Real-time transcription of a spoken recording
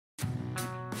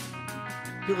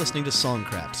You're listening to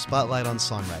Songcraft, Spotlight on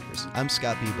Songwriters. I'm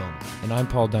Scott B. Bowman. And I'm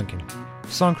Paul Duncan.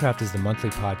 Songcraft is the monthly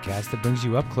podcast that brings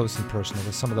you up close and personal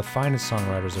with some of the finest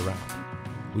songwriters around.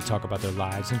 We talk about their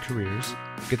lives and careers,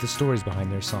 get the stories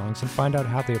behind their songs, and find out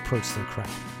how they approach their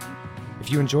craft. If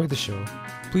you enjoy the show,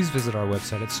 please visit our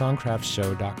website at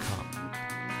songcraftshow.com.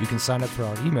 You can sign up for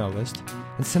our email list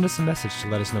and send us a message to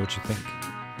let us know what you think.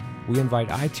 We invite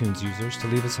iTunes users to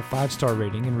leave us a 5-star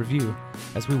rating and review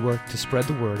as we work to spread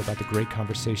the word about the great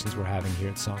conversations we're having here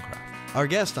at Songcraft. Our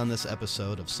guest on this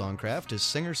episode of Songcraft is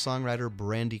singer-songwriter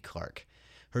Brandi Clark.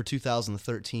 Her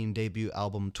 2013 debut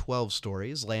album 12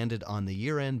 Stories landed on the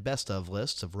year-end Best Of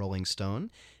lists of Rolling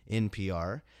Stone,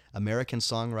 NPR, American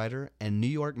Songwriter, and New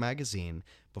York Magazine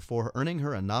before earning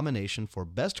her a nomination for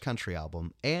Best Country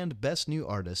Album and Best New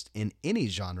Artist in any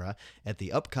genre at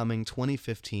the upcoming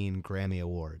 2015 Grammy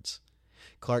Awards.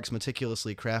 Clark's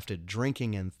meticulously crafted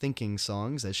drinking and thinking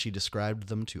songs, as she described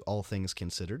them to All Things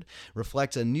Considered,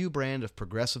 reflect a new brand of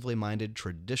progressively minded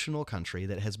traditional country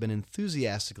that has been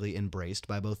enthusiastically embraced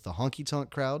by both the honky-tonk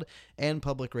crowd and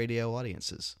public radio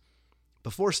audiences.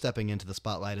 Before stepping into the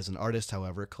spotlight as an artist,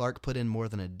 however, Clark put in more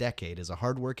than a decade as a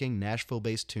hardworking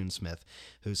Nashville-based tunesmith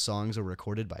whose songs are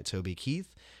recorded by Toby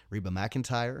Keith, Reba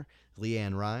McEntire,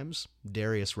 LeAnn Rimes,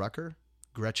 Darius Rucker,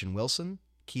 Gretchen Wilson,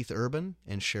 Keith Urban,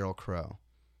 and Sheryl Crow.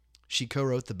 She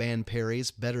co-wrote the band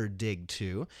Perry's Better Dig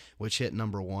 2, which hit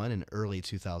number 1 in early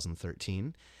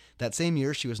 2013. That same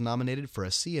year, she was nominated for a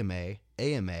CMA,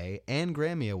 AMA, and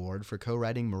Grammy Award for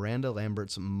co-writing Miranda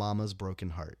Lambert's Mama's Broken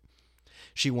Heart.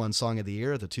 She won Song of the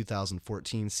Year at the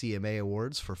 2014 CMA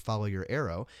Awards for Follow Your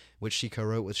Arrow, which she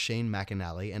co-wrote with Shane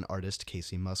McAnally and artist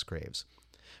Casey Musgraves.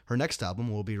 Her next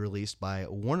album will be released by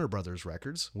Warner Brothers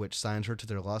Records, which signed her to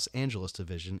their Los Angeles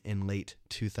division in late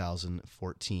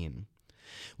 2014.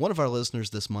 One of our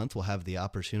listeners this month will have the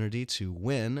opportunity to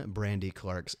win Brandi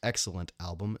Clark's excellent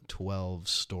album, 12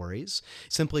 Stories.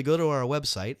 Simply go to our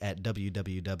website at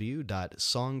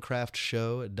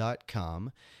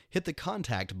www.songcraftshow.com, hit the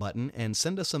contact button, and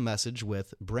send us a message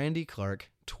with Brandi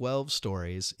Clark 12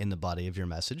 Stories in the body of your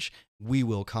message. We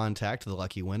will contact the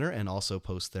lucky winner and also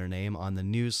post their name on the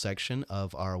news section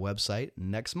of our website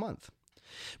next month.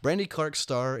 Brandi Clark's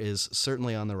star is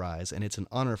certainly on the rise, and it's an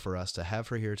honor for us to have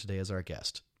her here today as our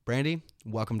guest. Brandi,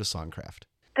 welcome to Songcraft.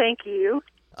 Thank you.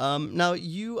 Now,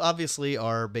 you obviously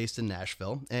are based in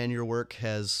Nashville, and your work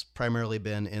has primarily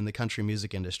been in the country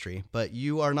music industry, but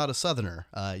you are not a Southerner.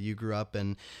 You grew up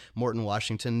in Morton,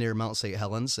 Washington, near Mount St.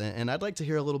 Helens, and I'd like to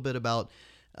hear a little bit about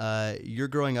your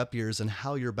growing up years and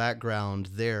how your background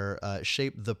there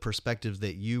shaped the perspective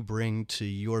that you bring to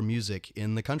your music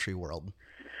in the country world.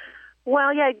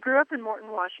 Well, yeah, I grew up in Morton,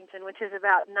 Washington, which is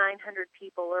about 900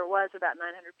 people, or was about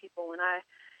 900 people when I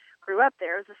grew up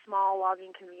there. It was a small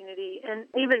logging community, and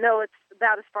even though it's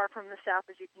about as far from the South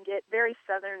as you can get, very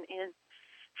Southern, and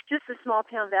just the small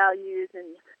town values,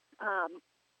 and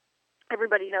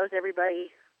everybody knows everybody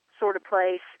sort of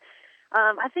place.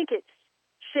 I think it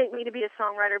shaped me to be a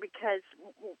songwriter because,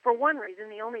 for one reason,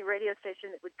 the only radio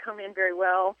station that would come in very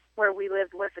well where we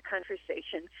lived was a country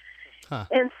station. Huh.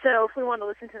 And so if we want to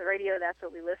listen to the radio, that's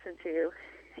what we listen to.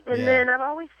 And then I've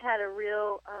always had a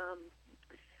real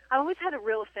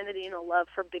affinity and a love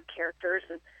for big characters.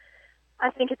 And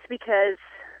I think it's because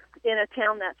in a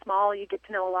town that small, you get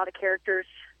to know a lot of characters.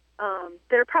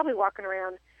 They're probably walking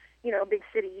around, a big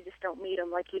city. You just don't meet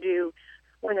them like you do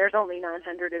when there's only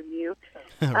 900 of you.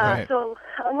 Right. So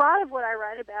a lot of what I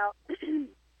write about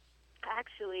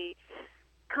actually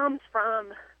comes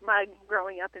from my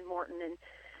growing up in Morton and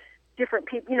different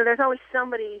people. There's always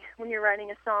somebody, when you're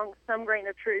writing a song, some grain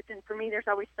of truth, and for me there's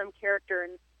always some character,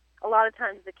 and a lot of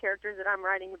times the characters that I'm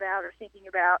writing about or thinking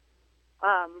about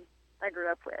I grew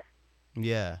up with.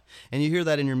 Yeah, and you hear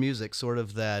that in your music, sort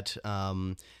of that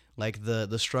like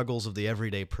the struggles of the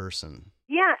everyday person.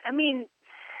 Yeah, and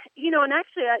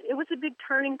actually it was a big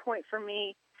turning point for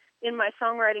me in my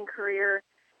songwriting career.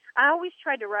 I always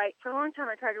tried to write, for a long time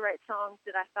I tried to write songs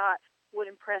that I thought would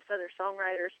impress other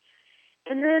songwriters.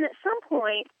 And then at some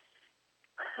point,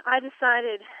 I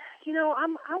decided, I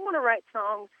want to write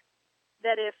songs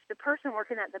that if the person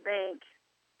working at the bank,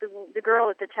 the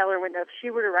girl at the teller window, if she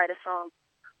were to write a song,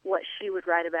 what she would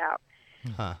write about.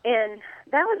 Huh. And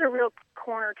that was a real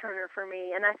corner turner for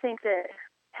me. And I think that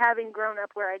having grown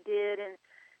up where I did and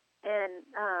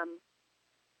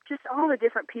just all the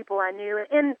different people I knew,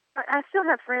 and I still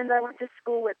have friends I went to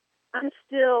school with. I'm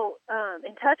still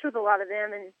in touch with a lot of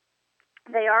them, and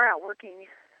they are out working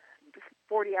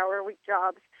 40-hour-a-week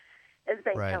jobs as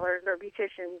bank tellers or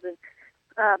beauticians and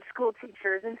school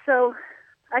teachers. And so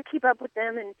I keep up with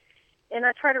them, and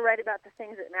I try to write about the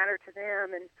things that matter to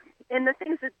them and the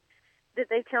things that that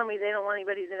they tell me they don't want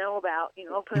anybody to know about.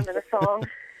 I'll put them in a song.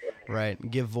 Right.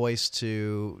 Give voice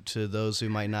to those who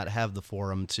might not have the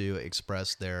forum to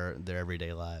express their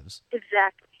everyday lives.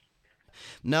 Exactly.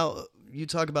 Now, you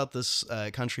talk about this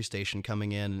country station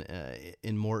coming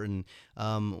in Morton.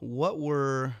 What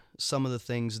were some of the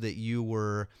things that you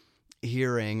were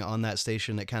hearing on that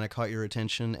station that kind of caught your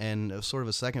attention? And sort of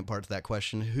a second part to that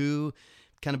question, who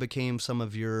kind of became some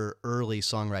of your early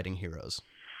songwriting heroes?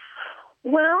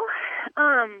 Well,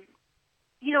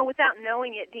 without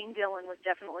knowing it, Dean Dillon was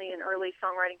definitely an early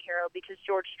songwriting hero because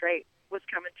George Strait was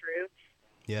coming through.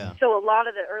 Yeah. So a lot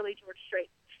of the early George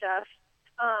Strait stuff.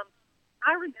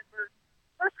 I remember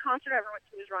the first concert I ever went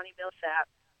to was Ronnie Milsap.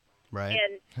 Right.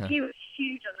 And he was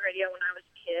huge on the radio when I was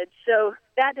a kid. So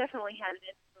that definitely had an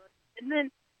influence. And then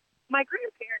my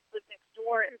grandparents lived next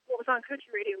door, and what was on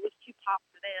country radio was too pop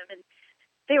for them. And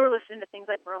they were listening to things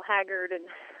like Merle Haggard and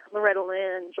Loretta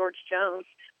Lynn, George Jones.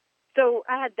 So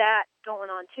I had that going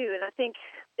on, too. And I think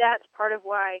that's part of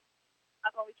why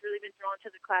I've always really been drawn to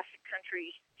the classic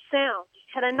country sound.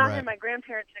 Had I not had my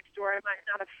grandparents next door, I might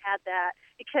not have had that.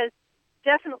 Because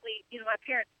definitely, my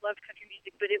parents loved country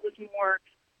music, but it was more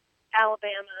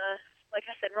Alabama, like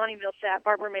I said, Ronnie Milsap,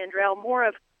 Barbara Mandrell, more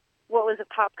of what was a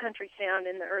pop country sound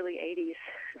in the early 80s.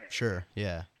 Sure,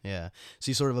 yeah. So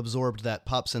you sort of absorbed that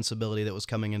pop sensibility that was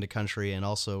coming into country and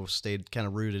also stayed kind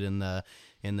of rooted in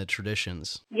the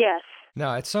traditions. Yes.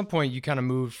 Now, at some point, you kind of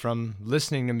moved from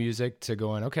listening to music to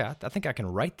going, okay, I think I can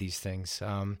write these things.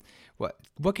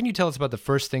 What can you tell us about the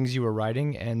first things you were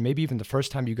writing, and maybe even the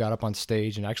first time you got up on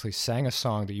stage and actually sang a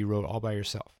song that you wrote all by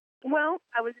yourself? Well,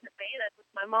 I was in a band with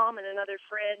my mom and another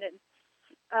friend, and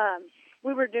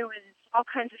we were doing all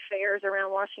kinds of fairs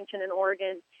around Washington and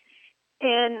Oregon.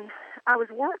 And I was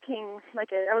working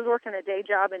a day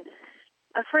job, and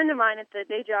a friend of mine at the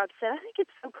day job said, I think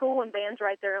it's so cool when bands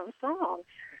write their own songs.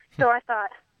 So I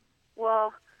thought,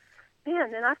 well,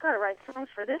 man, then I've got to write songs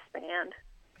for this band.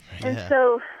 Yeah. And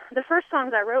so the first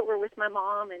songs I wrote were with my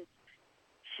mom, and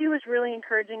she was really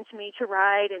encouraging to me to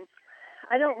write. And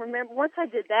I don't remember, once I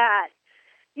did that,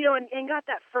 and got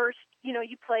that first,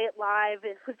 you play it live,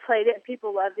 and we played it, and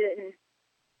people loved it, and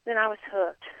then I was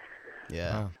hooked.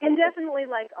 Yeah. And definitely,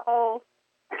 like all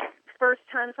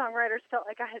first-time songwriters, felt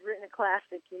like I had written a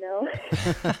classic,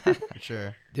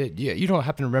 Sure. Yeah, you don't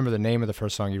happen to remember the name of the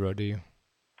first song you wrote, do you?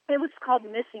 It was called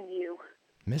Missing You.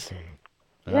 Missing?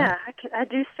 Yeah, I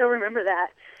do still remember that.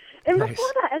 And nice.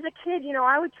 Before that, as a kid,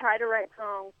 I would try to write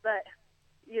songs, but,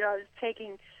 I was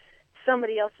taking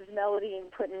somebody else's melody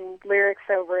and putting lyrics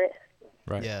over it.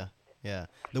 Right. Yeah.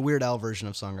 The Weird Al version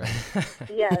of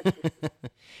songwriting. Yes.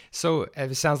 So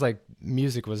it sounds like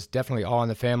music was definitely all in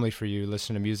the family for you,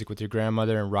 listening to music with your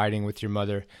grandmother and writing with your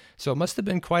mother. So it must have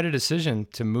been quite a decision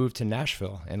to move to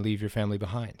Nashville and leave your family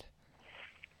behind.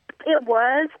 It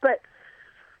was, but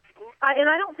I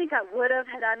don't think I would have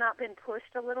had I not been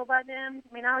pushed a little by them.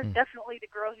 I mean, I was definitely the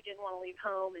girl who didn't want to leave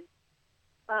home. And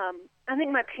I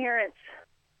think my parents,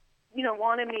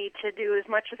 wanted me to do as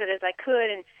much of it as I could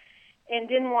and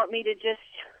didn't want me to just,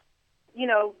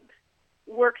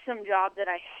 work some job that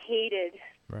I hated.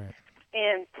 Right.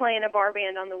 And play in a bar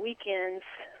band on the weekends,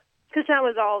 because that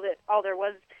was all there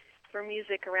was for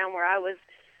music around where I was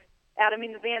at. I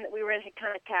mean, the band that we were in had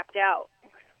kind of tapped out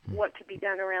what could be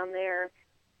done around there.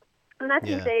 And I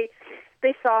think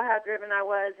they saw how driven I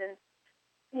was and,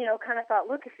 kind of thought,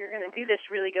 look, if you're going to do this,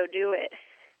 really go do it.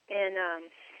 And,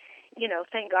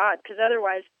 thank God, because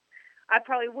otherwise I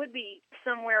probably would be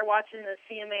somewhere watching the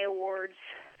CMA Awards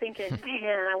thinking,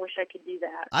 man, I wish I could do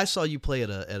that. I saw you play at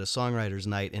a songwriters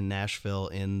night in Nashville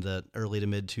in the early to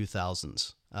mid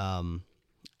 2000s.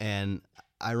 And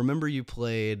I remember you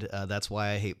played That's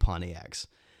Why I Hate Pontiacs,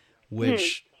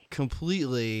 which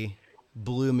completely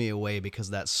blew me away because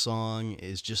that song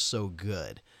is just so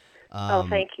good.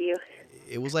 Thank you.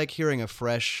 It was like hearing a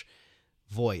fresh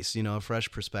voice, a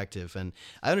fresh perspective. And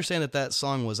I understand that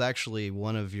song was actually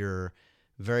one of your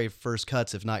very first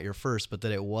cuts, if not your first, but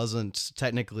that it wasn't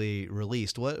technically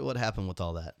released. What happened with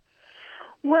all that?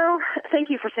 Well, thank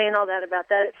you for saying all that about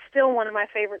that. It's still one of my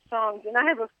favorite songs. And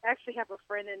I actually have a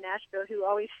friend in Nashville who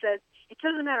always says, it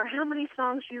doesn't matter how many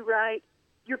songs you write,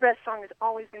 your best song is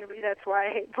always going to be That's Why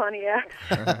I Hate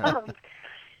Pontiacs.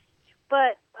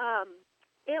 But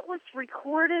it was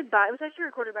actually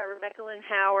recorded by Rebecca Lynn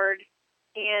Howard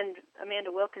and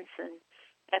Amanda Wilkinson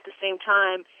at the same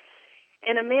time.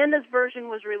 And Amanda's version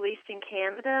was released in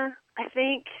Canada, I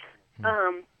think,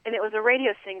 and it was a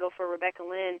radio single for Rebecca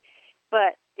Lynn,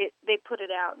 but they put it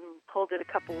out and pulled it a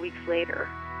couple weeks later.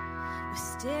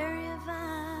 Wisteria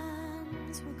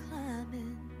vines were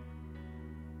climbing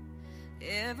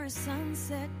Every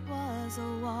sunset was a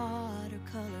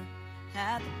watercolor,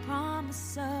 had the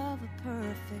promise of a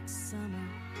perfect summer.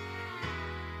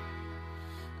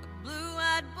 A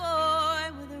blue-eyed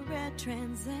boy with a red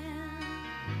Trans Am.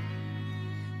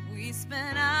 We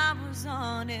spent hours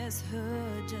on his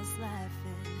hood just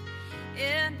laughing,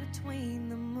 in between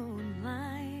the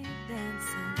moonlight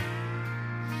dancing.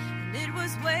 And it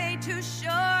was way too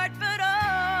short, but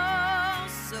oh,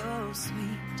 so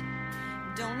sweet.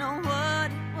 Don't know what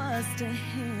it was to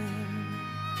him.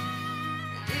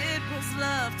 It was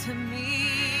love to me.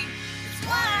 It's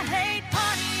why I hate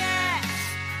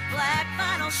Pontiacs, black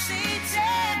vinyl seats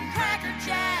and Cracker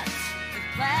Jacks. With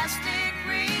plastic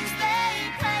rings, they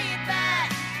play it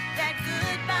back. That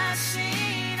goodbye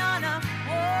scene on a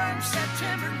warm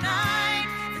September night.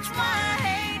 That's why I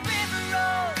hate River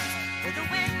Road, with the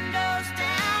windows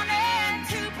down and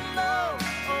Tupelo.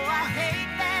 Oh, I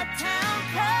hate that town,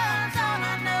 'cause all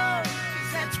I know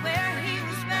is that's where he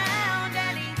was bound,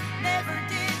 and he never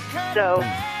did come So,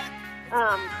 back.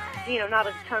 Not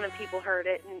a ton of people heard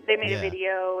it, and they made a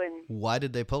video, and Why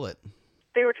did they pull it?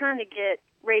 they were trying to get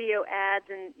radio ads,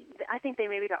 and I think they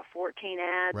maybe got 14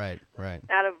 ads Right.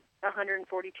 out of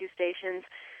 142 stations,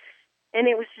 and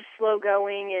it was just slow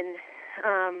going,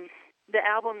 and the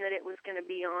album that it was going to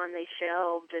be on, they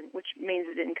shelved, and which means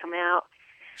it didn't come out.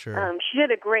 Sure. She did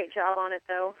a great job on it,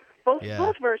 though.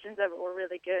 Both versions of it were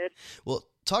really good. Well,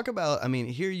 talk about. I mean,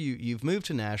 here you've moved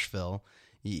to Nashville.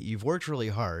 You've worked really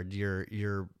hard.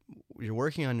 You're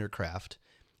working on your craft.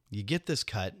 You get this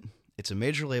cut. It's a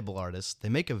major label artist. They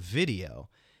make a video.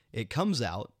 It comes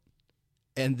out,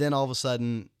 and then all of a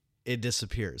sudden it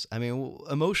disappears. I mean,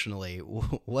 emotionally,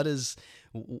 what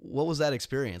was that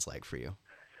experience like for you?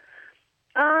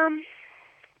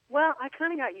 Well, I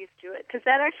kind of got used to it, because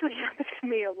that actually happens to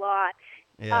me a lot.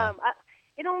 Yeah.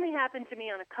 It only happened to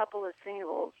me on a couple of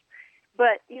singles,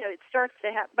 but it starts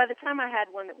to happen. By the time I had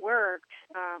one that worked,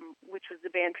 which was the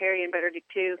band Perry and Better Dick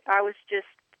 2, I was just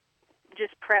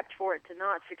prepped for it to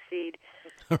not succeed.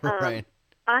 Right.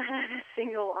 I had a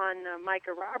single on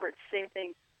Micah Roberts, same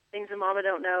thing, Things that Mama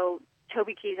Don't Know.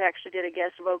 Toby Keith actually did a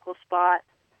guest vocal spot.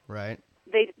 Right.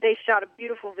 They shot a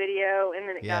beautiful video, and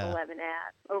then it got 11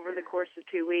 ads over the course of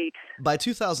 2 weeks. By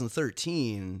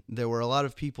 2013, there were a lot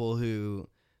of people who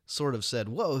sort of said,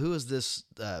 whoa, who is this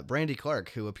Brandi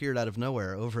Clark who appeared out of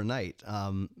nowhere overnight?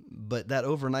 But that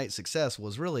overnight success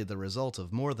was really the result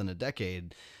of more than a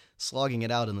decade slogging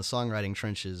it out in the songwriting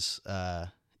trenches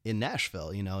in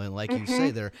Nashville, and like you say,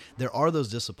 there are those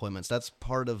disappointments. That's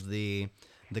part of the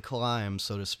climb,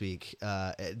 so to speak.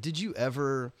 Did you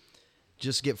ever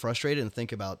just get frustrated and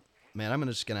think about, man, I'm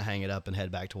just going to hang it up and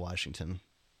head back to Washington?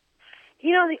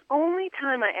 The only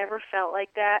time I ever felt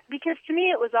like that, because to me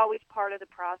it was always part of the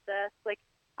process. Like,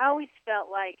 I always felt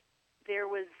like there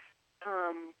was,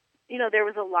 there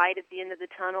was a light at the end of the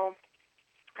tunnel.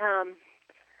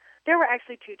 There were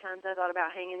actually 2 times I thought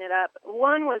about hanging it up.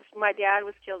 One was my dad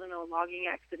was killed in a logging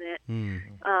accident.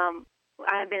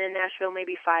 I had been in Nashville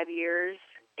maybe 5 years,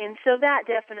 and so that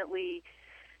definitely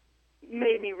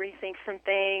made me rethink some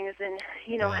things, and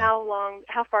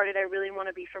how far did I really want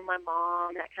to be from my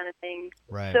mom, that kind of thing.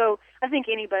 Right. So I think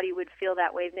anybody would feel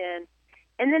that way then.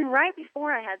 And then right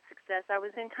before I had success, I was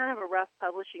in kind of a rough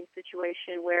publishing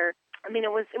situation where,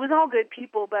 it was all good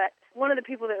people, but one of the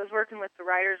people that was working with the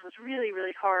writers was really,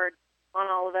 really hard on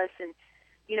all of us, and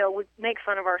would make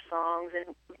fun of our songs,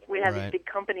 and we'd have these big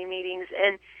company meetings.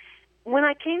 And when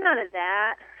I came out of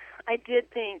that, I did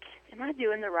think, am I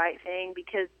doing the right thing?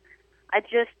 Because I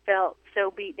just felt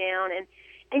so beat down,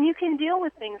 and you can deal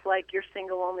with things like your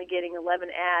single only getting 11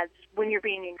 ads when you're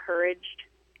being encouraged.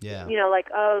 Yeah. Like,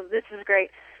 oh, this is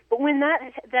great. But when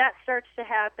that starts to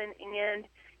happen, and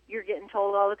you're getting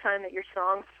told all the time that your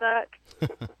songs suck,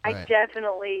 Right. I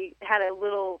definitely had a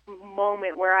little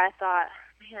moment where I thought,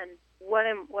 man, what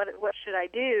should I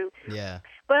do? Yeah.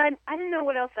 But I didn't know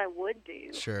what else I would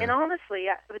do. Sure. And honestly,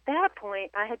 at that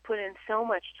point, I had put in so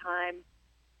much time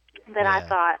that I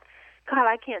thought, God,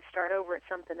 I can't start over at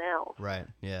something else. Right.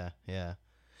 Yeah.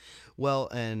 Well,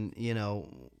 and,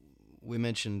 we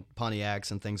mentioned Pontiacs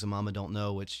and Things that Mama Don't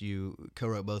Know, which you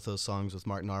co-wrote both those songs with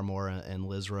Mark Narmore and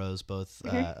Liz Rose, both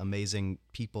amazing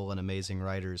people and amazing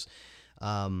writers.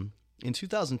 In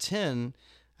 2010,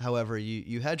 however,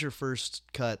 you had your first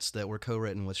cuts that were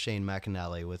co-written with Shane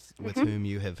McAnally, with whom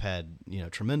you have had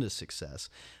tremendous success.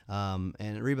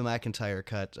 And Reba McEntire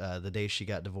cut The Day She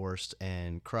Got Divorced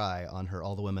and Cry on her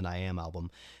All the Women I Am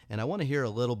album. And I want to hear a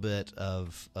little bit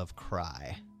of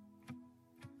Cry.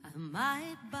 I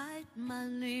might bite my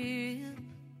lip,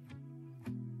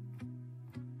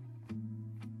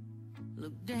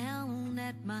 look down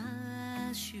at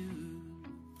my shoes,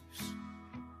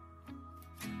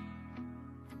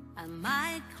 I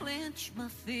might clench my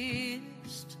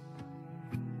fist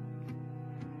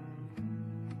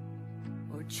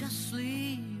or just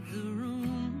leave the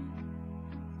room,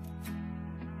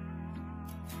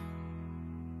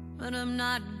 but I'm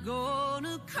not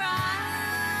gonna cry.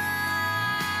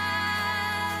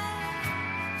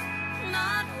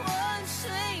 Not one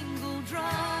single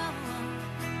drop.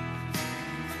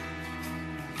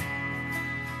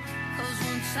 'Cause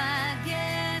once I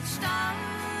get started,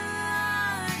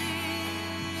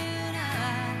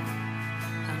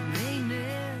 I may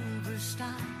never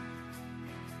stop.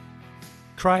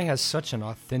 Cry has such an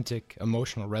authentic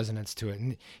emotional resonance to it.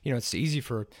 And, you know, it's easy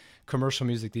for commercial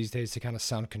music these days to kind of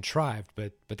sound contrived,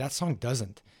 but that song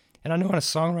doesn't. And I know in a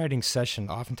songwriting session,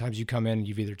 oftentimes you come in and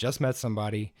you've either just met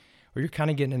somebody or you're kind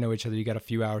of getting to know each other. You got a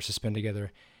few hours to spend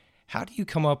together. How do you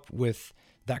come up with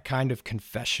that kind of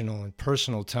confessional and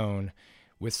personal tone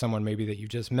with someone maybe that you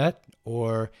just met,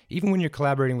 or even when you're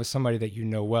collaborating with somebody that you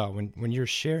know well? When you're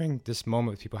sharing this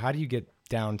moment with people, how do you get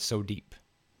down so deep?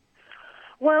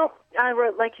 Well, I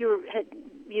wrote, like you had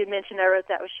mentioned, I wrote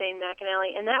that with Shane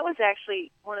McAnally, and that was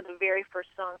actually one of the very first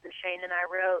songs that Shane and I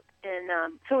wrote. And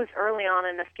so it was early on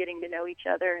in us getting to know each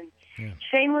other. And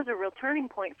Shane was a real turning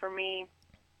point for me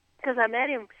because I met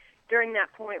him during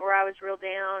that point where I was real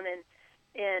down, and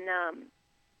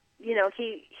you know,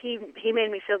 he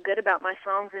made me feel good about my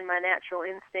songs and my natural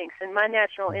instincts. And my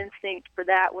natural instinct for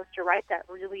that was to write that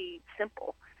really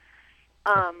simple.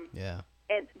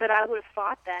 But I would have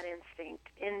fought that instinct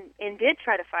and did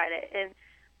try to fight it. And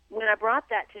when I brought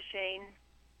that to Shane,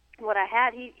 what I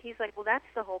had, he's like, well, that's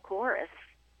the whole chorus.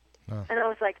 Oh. And I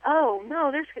was like, oh,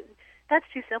 no, that's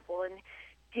too simple. And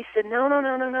he said,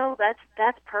 no,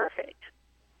 that's perfect.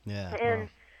 Yeah. And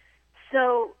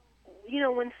so, you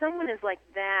know, when someone is like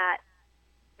that,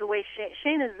 the way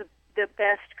Shane is the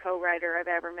best co-writer I've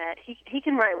ever met. He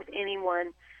can write with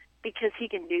anyone because he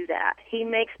can do that. He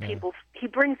makes people, he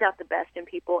brings out the best in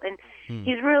people, and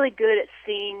he's really good at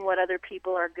seeing what other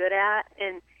people are good at,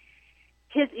 and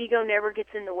his ego never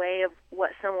gets in the way of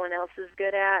what someone else is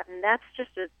good at, and that's just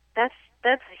that's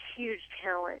a huge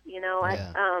talent, you know.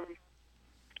 Yeah.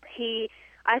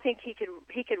 I think he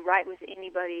could write with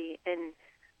anybody, and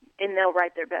they'll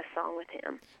write their best song with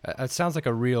him. It sounds like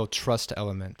a real trust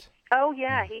element. Oh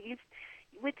yeah, he's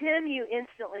with him. You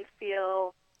instantly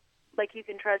feel like you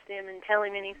can trust him and tell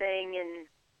him anything, and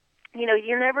you know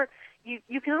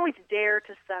you can always dare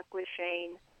to suck with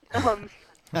Shane.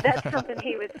 That's something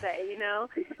he would say, you know.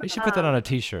 You should put that on a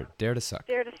T-shirt. Dare to suck.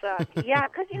 Dare to suck. Yeah,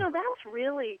 because you know that's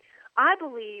really, I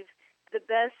believe, the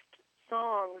best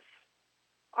songs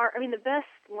are. I mean, the best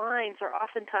lines are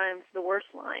oftentimes the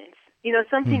worst lines. You know,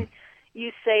 something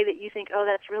you say that you think, oh,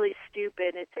 that's really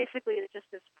stupid. It's basically just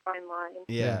this fine line.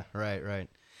 Yeah, right.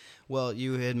 Well,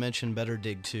 you had mentioned Better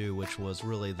Dig 2, which was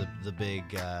really the big,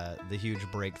 the huge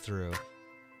breakthrough.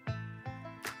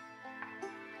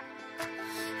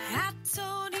 I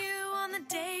told you on the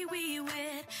day we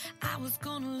wed I was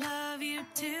gonna love you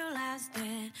till I was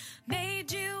dead.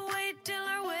 Made you wait till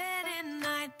our wedding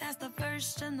night. That's the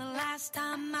first and the last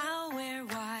time I'll wear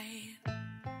white.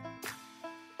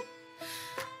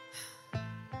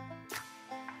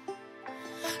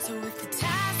 So if the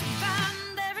ties we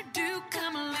bind ever do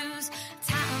come loose,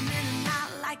 tie 'em in a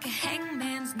knot like a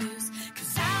hangman's noose.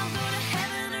 'Cause I'll go to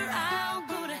heaven or I'll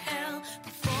go to hell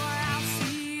before I'll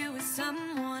see you with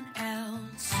someone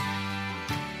else.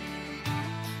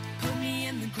 Put me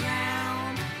in the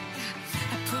ground,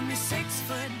 put me 6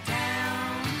 foot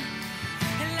down,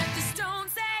 and let the stone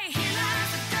say, here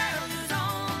lies a girl whose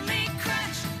only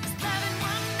crutch is loving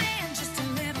one man just a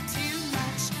little too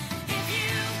much. If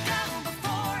you go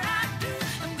before I do,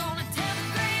 I'm gonna tell the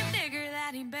grave digger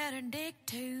that he better dig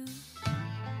too.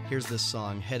 Here's this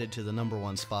song headed to the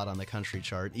 #1 spot on the country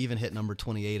chart, even hit number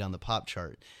 28 on the pop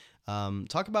chart.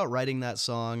 Talk about writing that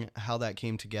song, how that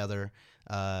came together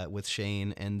with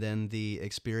Shane, and then the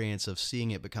experience of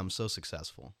seeing it become so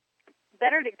successful.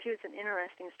 Better Dig 2 is an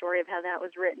interesting story of how that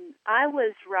was written. I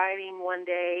was writing one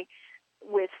day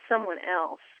with someone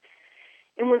else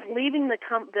and was leaving the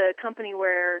company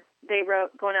where they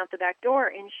wrote Going Out the Back Door,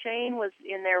 and Shane was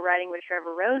in there writing with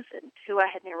Trevor Rosen, who I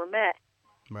had never met.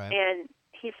 Right. And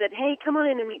he said, hey, come on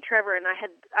in and meet Trevor. And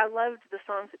I loved the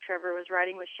songs that Trevor was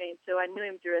writing with Shane, so I knew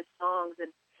him through his songs.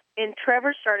 And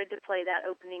Trevor started to play that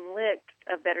opening lick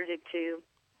of Better Dig 2,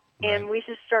 and we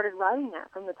just started writing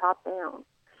that from the top down.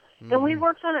 And we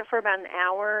worked on it for about an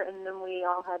hour, and then we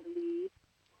all had to leave.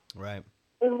 Right.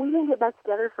 And we didn't get back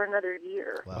together for another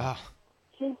year. Wow.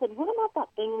 Shane said, what about that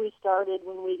thing we started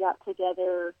when we got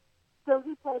together? So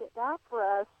he played it back for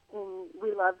us, and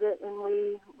we loved it, and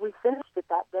we finished it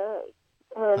that day.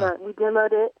 And we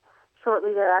demoed it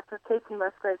shortly thereafter. Casey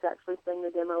Musgraves actually sang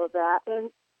the demo of that. And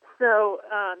so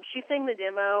she sang the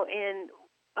demo, and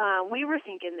we were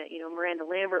thinking that, Miranda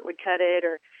Lambert would cut it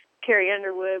or Carrie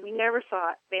Underwood. We never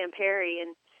saw Van Perry,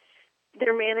 and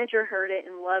their manager heard it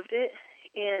and loved it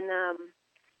and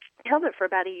held it for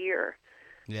about a year.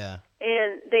 Yeah.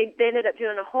 And they ended up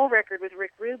doing a whole record with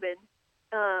Rick Rubin,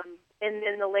 and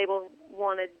then the label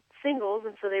wanted singles,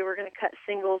 and so they were going to cut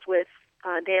singles with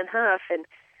Dan Huff, and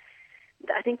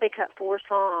I think they cut 4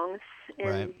 songs, and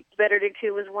Right. Better Dig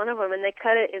 2 was one of them, and they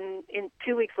cut it, and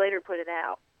 2 weeks later put it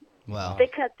out. Wow. They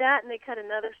cut that, and they cut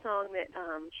another song that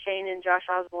Shane and Josh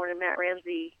Osborne and Matt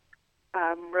Ramsey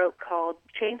wrote called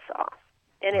Chainsaw,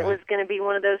 and it Right. was going to be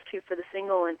one of those 2 for the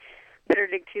single, and Better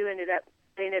Dig 2 ended up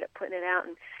putting it out,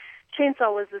 and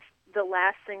Chainsaw was the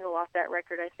last single off that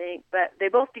record, I think, but they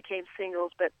both became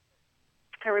singles, but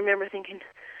I remember thinking,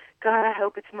 God, I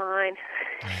hope it's mine.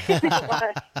 And it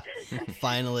was.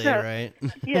 Finally, So, right?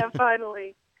 Yeah,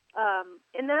 finally.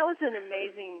 And that was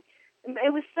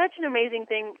it was such an amazing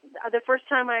thing. The first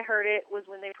time I heard it was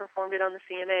when they performed it on the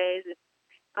CMAs.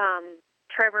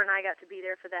 Trevor and I got to be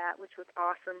there for that, which was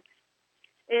awesome.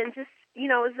 And just, it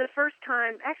was the first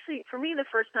time, actually, for me, the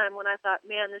first time when I thought,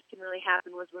 man, this can really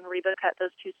happen was when Reba cut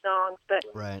those 2 songs. But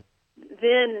Right.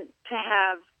 then to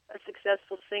have a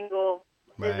successful single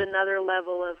Right. is another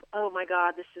level of, oh my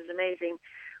God, this is amazing,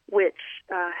 which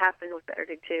happened with Better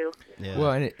Dig 2. Yeah.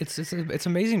 Well, and it's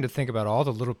amazing to think about all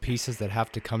the little pieces that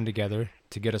have to come together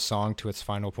to get a song to its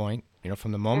final point.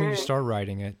 From the moment you start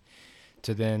writing it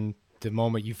to then the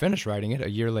moment you finish writing it a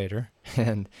year later,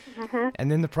 and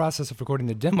then the process of recording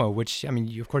the demo, which,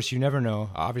 of course, you never know.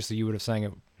 Obviously, you would have sang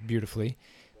it beautifully,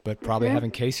 but probably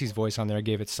having Casey's voice on there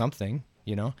gave it something,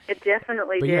 It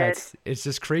definitely But did. yeah, it's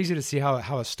just crazy to see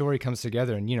how a story comes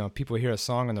together, and people hear a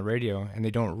song on the radio and they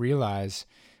don't realize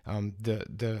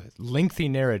the lengthy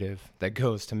narrative that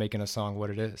goes to making a song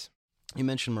what it is. You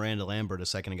mentioned Miranda Lambert a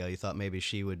second ago. You thought maybe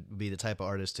she would be the type of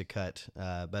artist to cut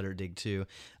Better Dig 2.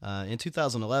 In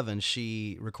 2011,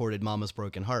 she recorded Mama's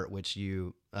Broken Heart, which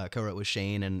you co-wrote with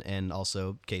Shane and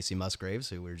also Casey Musgraves,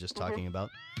 who we were just talking about.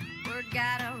 Word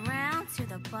got around to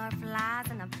the butterflies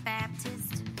and the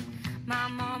Baptist. My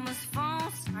mama's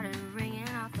phone started ringing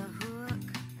off the hook.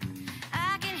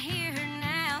 I can hear her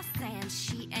now saying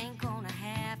she ain't gonna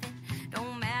have it.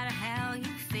 Don't matter how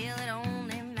you feel, it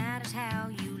only matters how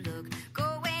you look.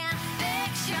 Go and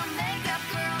fix your makeup,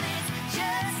 girl, it's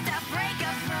just a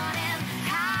breakup running.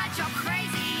 Hide your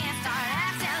crazy and start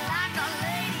acting like a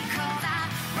lady. 'Cause I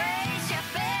raised you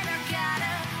better,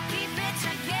 gotta keep it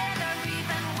together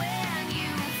even when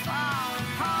you fall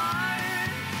apart.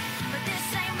 But this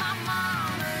ain't my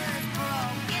mama's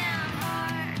broken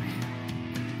heart.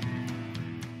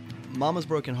 Mama's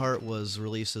Broken Heart was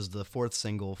released as the 4th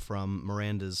single from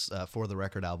Miranda's For the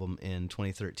Record album in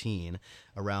 2013,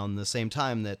 around the same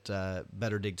time that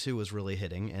Better Dig 2 was really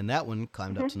hitting, and that one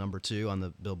climbed up to number 2 on the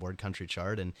Billboard Country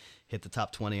Chart and hit the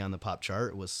top 20 on the pop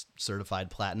chart. It was certified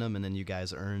platinum, and then you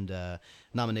guys earned a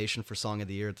nomination for Song of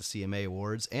the Year at the CMA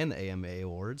Awards and the AMA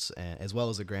Awards, as well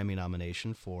as a Grammy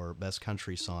nomination for Best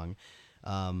Country Song.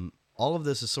 All of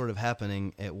this is sort of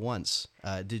happening at once.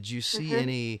 Did you see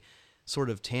any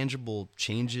sort of tangible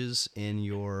changes in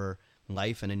your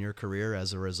life and in your career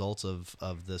as a result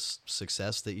of this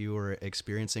success that you were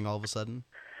experiencing all of a sudden?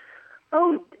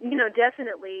 Oh,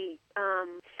 definitely.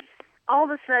 All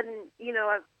of a sudden,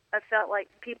 I felt like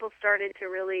people started to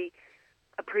really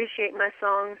appreciate my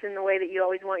songs in the way that you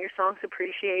always want your songs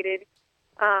appreciated.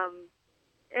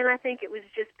 And I think it was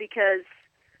just because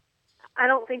I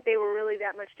don't think they were really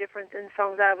that much different than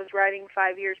songs I was writing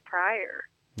 5 years prior.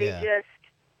 They just,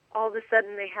 all of a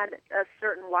sudden, they had a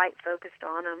certain light focused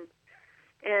on them.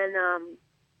 And,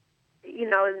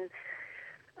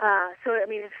 so,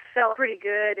 it felt pretty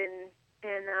good.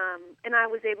 And I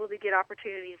was able to get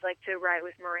opportunities like to write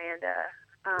with Miranda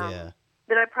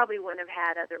that I probably wouldn't have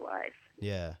had otherwise.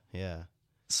 Yeah.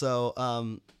 So,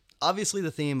 obviously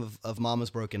the theme of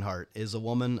Mama's Broken Heart is a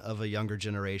woman of a younger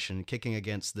generation kicking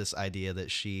against this idea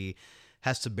that she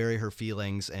has to bury her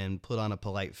feelings and put on a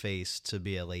polite face to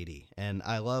be a lady. And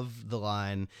I love the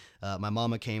line, my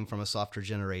mama came from a softer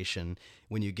generation,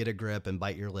 when you get a grip and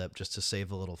bite your lip just to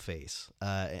save a little face.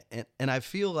 And I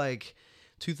feel like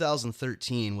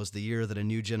 2013 was the year that a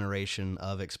new generation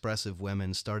of expressive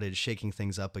women started shaking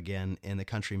things up again in the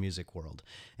country music world.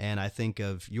 And I think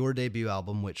of your debut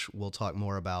album, which we'll talk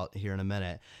more about here in a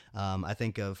minute. I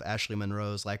think of Ashley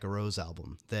Monroe's Like a Rose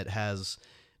album that has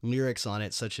lyrics on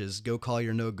it, such as "Go call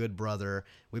your no good brother.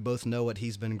 We both know what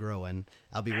he's been growing.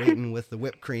 I'll be waiting with the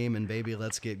whipped cream, and baby,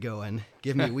 let's get going.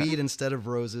 Give me weed instead of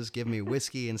roses. Give me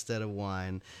whiskey instead of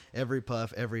wine. Every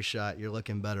puff, every shot, you're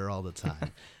looking better all the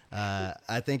time."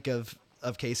 I think of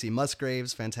Casey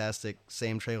Musgrave's fantastic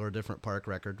Same Trailer, Different Park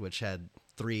record, which had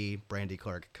 3 Brandy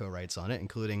Clark co-writes on it,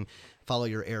 including Follow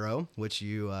Your Arrow, which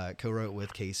you co-wrote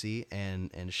with Casey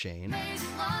and Shane.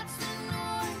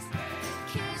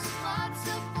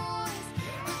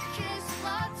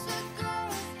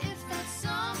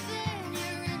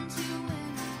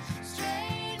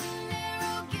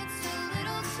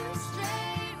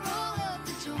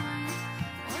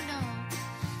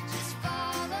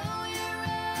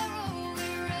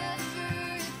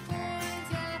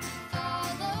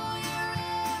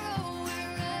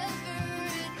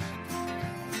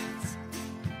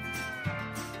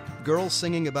 Girls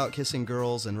singing about kissing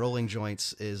girls and rolling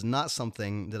joints is not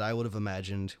something that I would have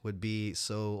imagined would be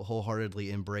so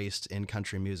wholeheartedly embraced in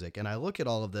country music. And I look at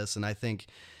all of this and I think,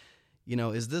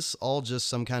 is this all just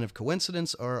some kind of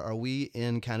coincidence, or are we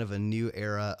in kind of a new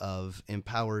era of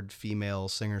empowered female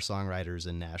singer-songwriters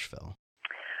in Nashville?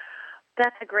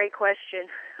 That's a great question.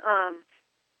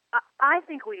 I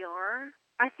think we are.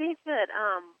 I think that,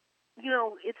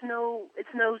 it's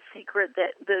no secret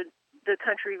that the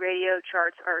country radio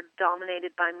charts are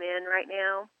dominated by men right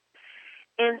now.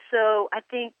 And so I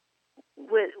think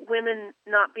with women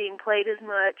not being played as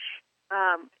much,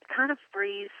 kind of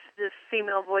frees the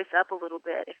female voice up a little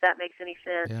bit, if that makes any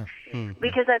sense. Yeah. Mm-hmm.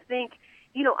 Because I think,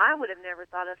 I would have never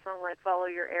thought a song like Follow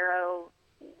Your Arrow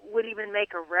would even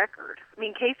make a record. I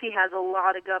mean, Casey has a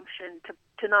lot of gumption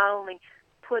to not only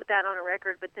put that on a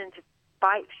record, but then to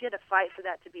fight. She had to fight for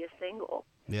that to be a single.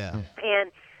 Yeah.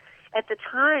 And at the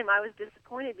time, I was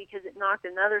disappointed because it knocked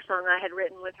another song I had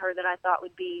written with her that I thought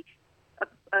would be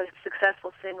a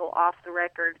successful single off the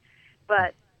record.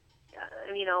 But,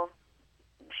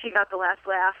 she got the last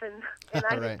laugh, and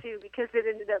I Right. did too, because it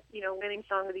ended up, winning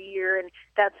Song of the Year, and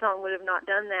that song would have not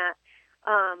done that.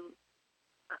 I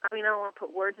don't want to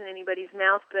put words in anybody's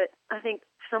mouth, but I think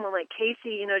someone like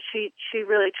Casey, she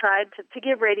really tried to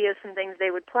give radio some things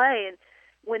they would play, and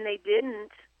when they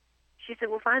didn't, she said,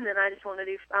 well, fine, then I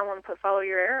want to put Follow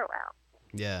Your Arrow out.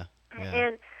 Yeah.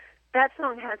 And that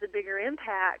song has a bigger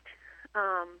impact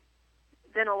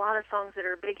than a lot of songs that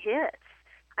are big hits.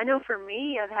 I know for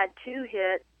me, I've had 2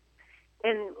 hits,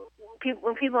 and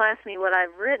when people ask me what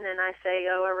I've written, and I say,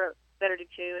 I wrote Better to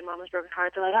 2 and Mama's Broken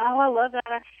Heart, they're like, oh, I love that.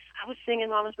 I was singing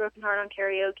Mama's Broken Heart on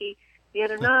karaoke the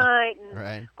other night, and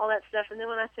Right. all that stuff. And then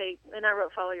when I say, and I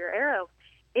wrote Follow Your Arrow,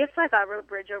 it's like I wrote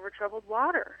Bridge Over Troubled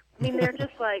Water. I mean, they're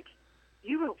just like,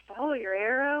 you wrote Follow Your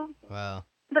Arrow? Wow.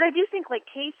 But I do think, like,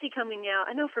 Casey coming out,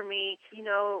 I know for me,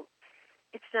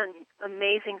 it's done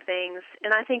amazing things.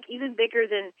 And I think even bigger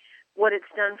than what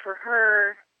it's done for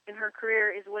her in her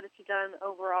career is what it's done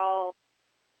overall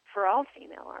for all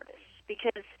female artists.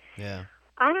 Because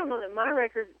I don't know that my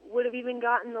record would have even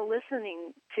gotten the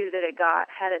listening to that it got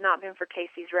had it not been for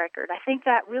Casey's record. I think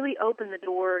that really opened the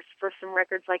doors for some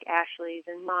records like Ashley's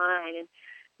and mine, and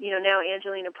now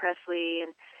Angelina Presley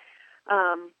and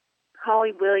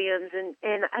Holly Williams,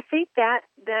 and I think that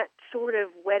sort of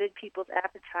whetted people's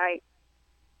appetite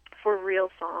for real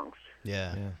songs.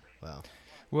 Yeah. Wow.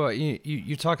 Well,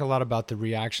 you talk a lot about the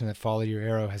reaction that Follow Your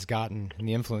Arrow has gotten and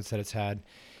the influence that it's had.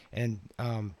 And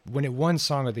when it won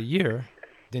Song of the Year,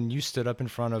 then you stood up in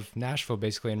front of Nashville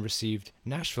basically and received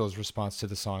Nashville's response to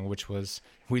the song, which was,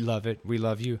 "We love it, we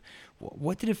love you."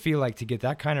 What did it feel like to get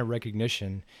that kind of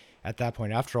recognition at that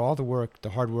point, after all the work, the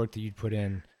hard work that you'd put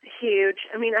in? Huge.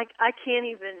 I mean, I can't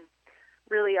even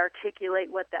really articulate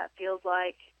what that feels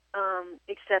like,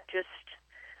 except just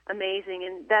amazing.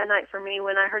 And that night for me,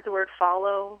 when I heard the word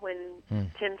follow, when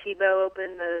Tim Tebow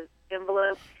opened the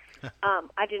envelope,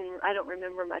 I don't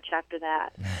remember much after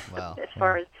that. Wow. As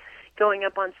far as going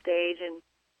up on stage and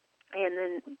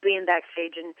then being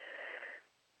backstage and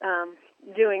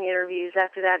doing interviews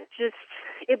after that,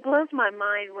 it blows my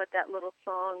mind what that little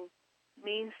song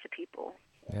means to people.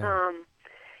 Yeah.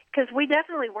 Because we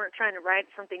definitely weren't trying to write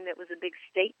something that was a big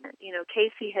statement.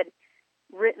 Casey had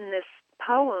written this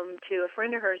poem to a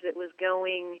friend of hers that was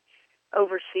going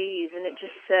overseas, and it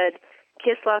just said,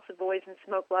 kiss lots of boys and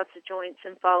smoke lots of joints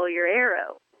and follow your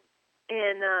arrow.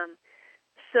 And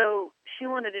so she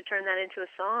wanted to turn that into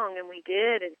a song, and we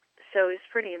did, and so it's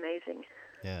pretty amazing.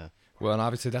 Yeah. Well, and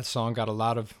obviously that song got a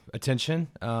lot of attention,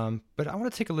 but I want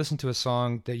to take a listen to a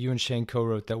song that you and Shane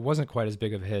co-wrote that wasn't quite as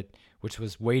big of a hit, which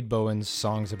was Wade Bowen's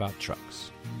Songs About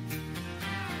Trucks.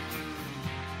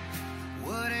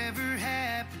 Whatever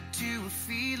happened to a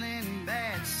feeling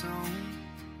bad song?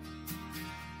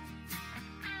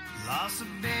 Lost the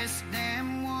best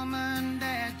damn woman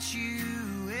that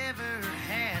you ever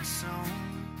had, son.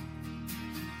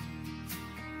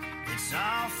 It's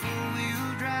all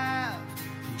four-wheel drive,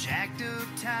 jacked up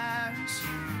tires,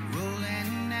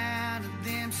 rolling out of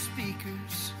them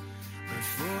speakers. But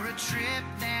for a trip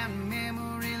down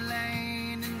memory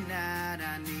lane tonight,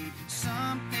 I need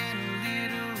something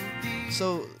a little bit.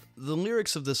 So the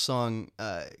lyrics of this song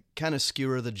kind of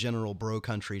skewer the general bro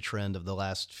country trend of the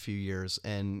last few years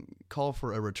and call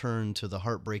for a return to the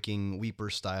heartbreaking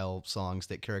weeper-style songs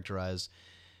that characterize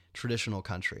traditional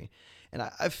country. And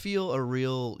I feel a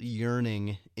real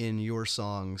yearning in your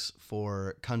songs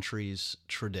for country's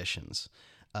traditions.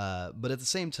 But at the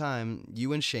same time,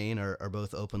 you and Shane are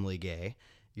both openly gay.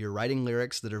 You're writing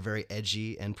lyrics that are very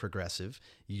edgy and progressive.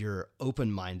 You're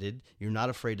open-minded. You're not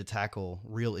afraid to tackle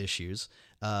real issues.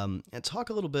 And talk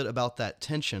a little bit about that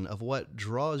tension of what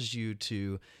draws you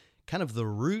to kind of the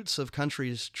roots of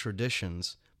country's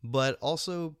traditions, but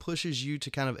also pushes you to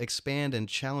kind of expand and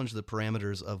challenge the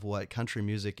parameters of what country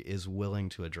music is willing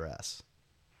to address.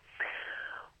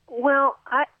 Well,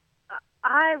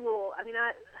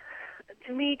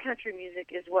 to me, country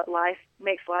music is what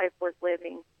makes life worth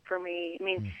living for me. I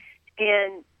mean,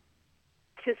 and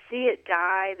to see it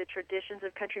die, the traditions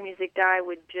of country music die,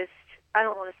 I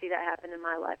don't want to see that happen in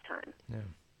my lifetime. Yeah.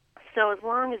 So as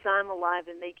long as I'm alive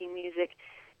and making music,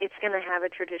 it's going to have a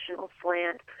traditional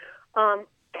slant.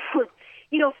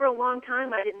 For a long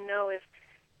time, I didn't know if,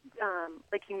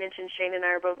 like you mentioned, Shane and I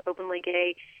are both openly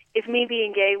gay, if me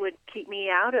being gay would keep me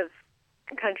out of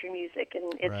country music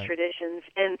and its Right. traditions,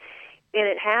 and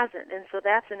it hasn't, and so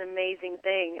that's an amazing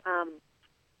thing.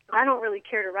 I don't really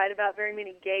care to write about very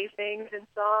many gay things in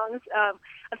songs.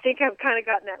 I think I've kind of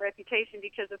gotten that reputation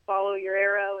because of Follow Your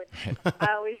Arrow, and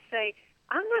I always say,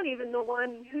 I'm not even the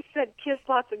one who said kiss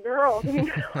lots of girls.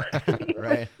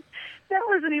 Right. That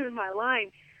wasn't even my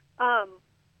line.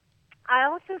 I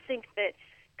also think that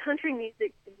country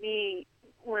music to me,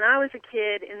 when I was a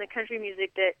kid, and the country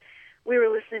music that we were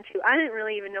listening to, I didn't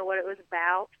really even know what it was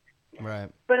about. Right.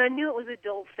 But I knew it was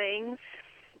adult things.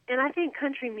 And I think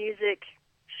country music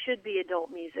should be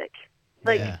adult music.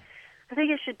 Yeah. I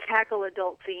think it should tackle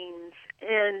adult themes.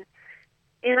 And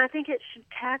I think it should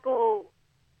tackle,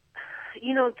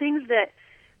 things that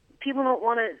people don't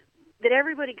want to, that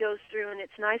everybody goes through, and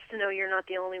it's nice to know you're not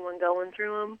the only one going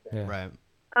through them. Yeah. Right.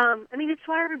 It's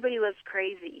Why Everybody Loves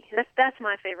Crazy. That's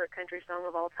my favorite country song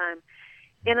of all time.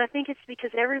 And I think it's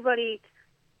because everybody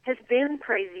has been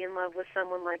crazy in love with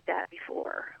someone like that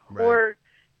before. Right. Or,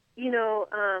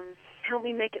 Help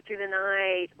Me Make It Through the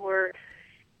Night, or,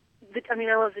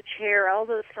 I Love the Chair, all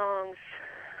those songs.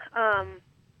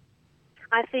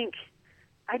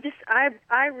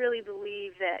 I really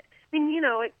believe that,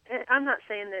 I'm not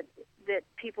saying that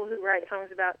people who write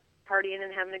songs about partying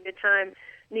and having a good time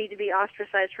need to be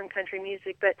ostracized from country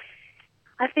music, but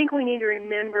I think we need to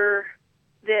remember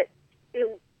that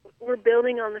we're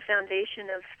building on the foundation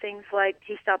of things like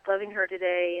He Stopped Loving Her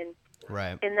Today,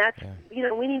 Right. and that's,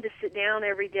 we need to sit down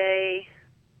every day,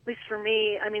 at least for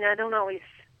me. I don't always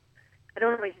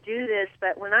do this,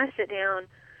 but when I sit down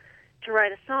to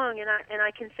write a song, and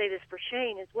I can say this for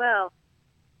Shane as well,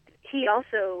 he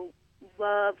also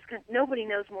loves, nobody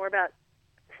knows more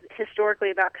historically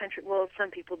about country, well,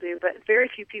 some people do, but very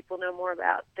few people know more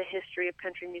about the history of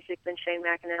country music than Shane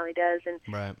McAnally does. And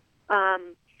Right.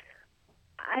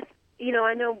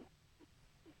 I know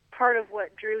part of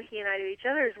what drew he and I to each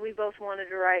other is we both wanted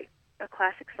to write a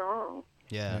classic song.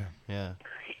 Yeah.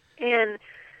 And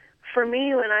for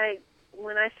me, when I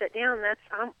sit down,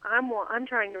 I'm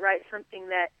trying to write something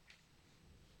that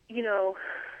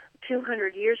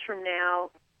 200 years from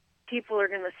now, people are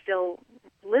going to still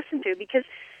listen to, because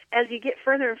as you get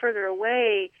further and further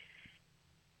away,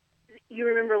 you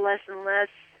remember less and less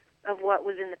of what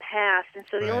was in the past, and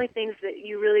so the Right. only things that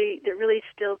really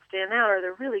still stand out are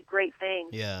the really great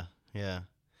things. Yeah.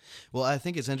 Well, I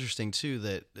think it's interesting too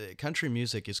that country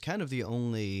music is kind of the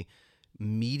only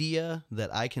media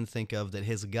that I can think of that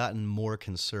has gotten more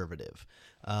conservative,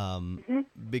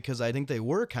 because I think they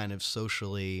were kind of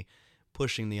socially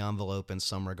pushing the envelope in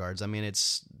some regards.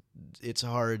 It's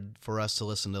hard for us to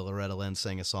listen to Loretta Lynn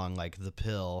sing a song like The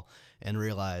Pill and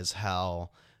realize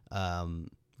how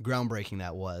groundbreaking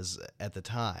that was at the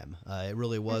time. It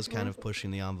really was kind of pushing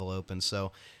the envelope, and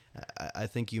so I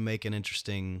think you make an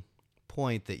interesting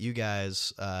point that you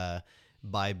guys,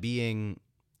 by being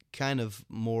kind of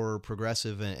more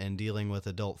progressive and dealing with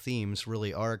adult themes,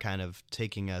 really are kind of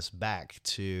taking us back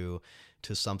to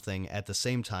something at the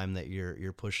same time that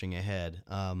you're pushing ahead.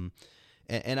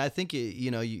 And I think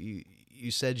you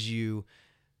said you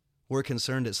were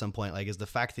concerned at some point, like, is the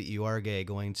fact that you are gay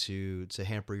going to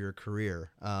hamper your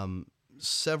career?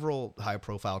 Several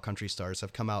high-profile country stars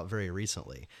have come out very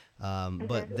recently,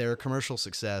 but their commercial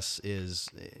success is,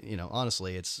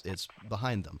 honestly, it's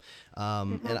behind them.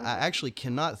 And I actually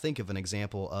cannot think of an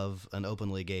example of an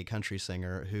openly gay country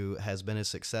singer who has been as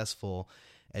successful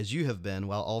as you have been,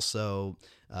 while also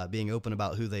being open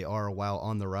about who they are while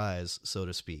on the rise, so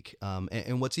to speak.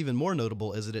 And what's even more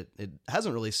notable is that it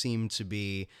hasn't really seemed to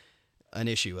be an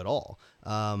issue at all.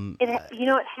 It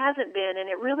hasn't been, and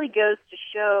it really goes to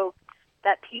show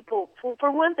that people,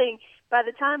 for one thing, by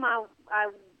the time I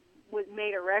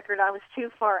made a record, I was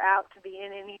too far out to be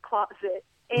in any closet,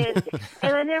 and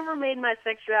I never made my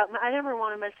sexuality. I never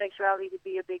wanted my sexuality to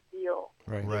be a big deal.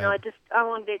 Right. I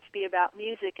wanted it to be about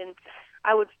music, and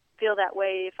I would feel that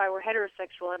way if I were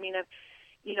heterosexual. I mean,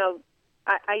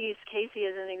 I use Casey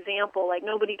as an example. Like,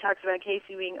 nobody talks about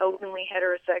Casey being openly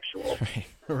heterosexual.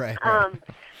 Right. I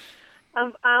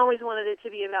always wanted it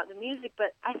to be about the music,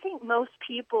 but I think most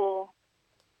people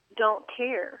don't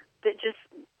care, that just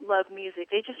love music.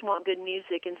 They just want good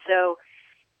music. And so,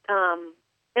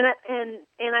 and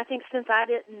I think since I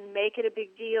didn't make it a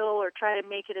big deal or try to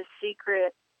make it a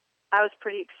secret, I was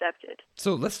pretty accepted.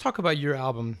 So let's talk about your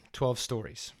album, 12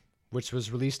 Stories, which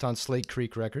was released on Slate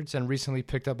Creek Records and recently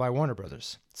picked up by Warner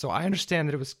Brothers. So I understand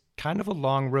that it was kind of a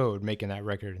long road making that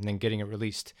record and then getting it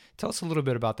released. Tell us a little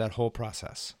bit about that whole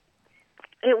process.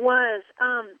 It was.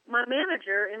 My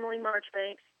manager, Emily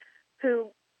Marchbanks,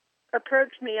 who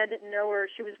approached me. I didn't know her.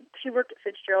 She worked at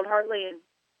Fitzgerald Hartley, and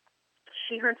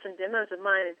she heard some demos of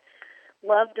mine and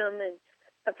loved them and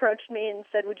approached me and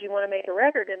said, "Would you want to make a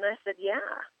record?" And I said, "Yeah."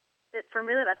 For a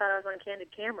minute, I thought I was on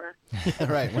Candid Camera.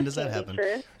 Right. When does that happen?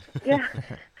 Yeah.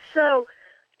 So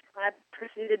I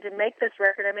proceeded to make this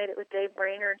record. I made it with Dave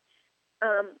Brainerd.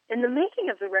 And the making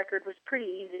of the record was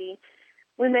pretty easy.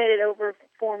 We made it over a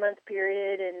 4-month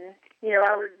period, and,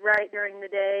 I would write during the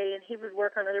day, and he would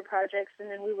work on other projects,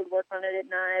 and then we would work on it at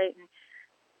night. And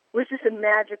it was just a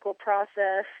magical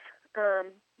process.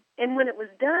 And when it was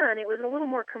done, it was a little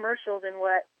more commercial than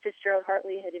what Fitzgerald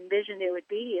Hartley had envisioned it would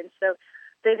be, and so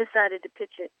they decided to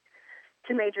pitch it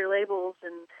to major labels,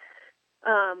 and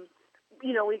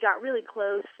we got really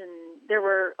close, and there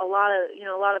were a lot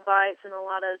of bites and a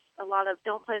lot of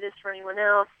don't play this for anyone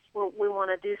else. We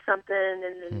want to do something,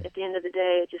 and then at the end of the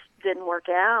day, it just didn't work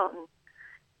out. And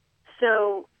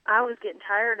so I was getting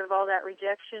tired of all that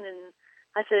rejection, and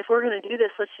I said, if we're going to do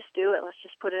this, let's just do it. Let's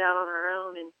just put it out on our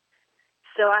own. And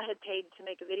so I had paid to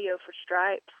make a video for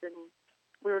Stripes, and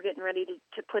we were getting ready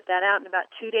to put that out. And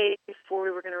about 2 days before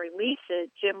we were going to release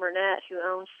it, Jim Burnett, who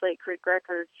owns Slate Creek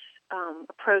Records,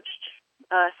 approached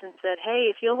us and said, "Hey,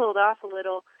 if you'll hold off a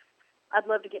little, I'd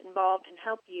love to get involved and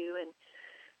help you." And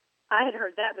I had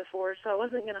heard that before, so I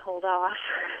wasn't going to hold off.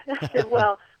 I said,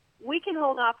 "Well, we can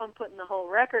hold off on putting the whole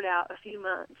record out a few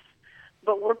months,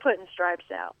 but we're putting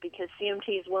Stripes out because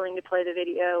CMT is willing to play the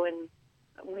video, and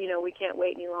we can't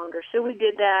wait any longer." So we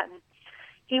did that, and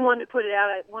he wanted to put it out,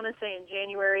 I want to say in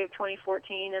January of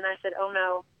 2014, and I said, "Oh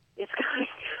no, it's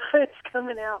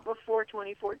coming out before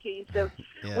 2014." So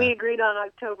we agreed on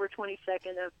October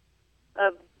 22nd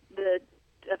of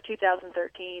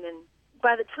 2013, and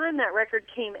by the time that record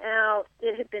came out,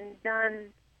 it had been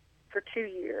done for 2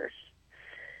 years.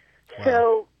 Wow.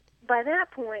 So by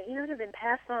that point, it had been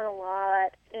passed on a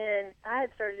lot, and I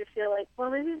had started to feel like,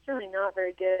 well, maybe it's really not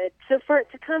very good. So for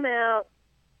it to come out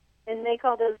and make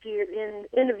all those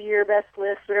end-of-year best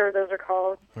lists, whatever those are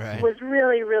called, right, was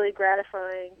really, really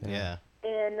gratifying. Yeah.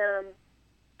 And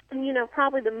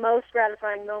probably the most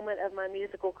gratifying moment of my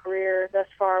musical career thus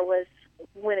far was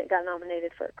when it got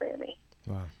nominated for a Grammy.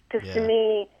 Wow. Because to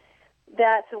me,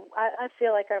 I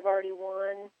feel like I've already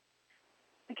won,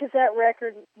 because that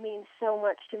record means so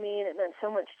much to me, and it meant so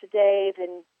much to Dave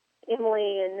and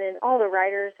Emily, and then all the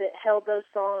writers that held those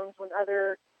songs when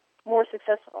other more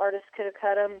successful artists could have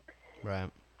cut them. Right.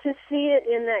 To see it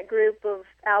in that group of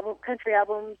country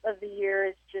albums of the year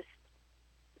is just,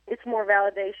 it's more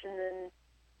validation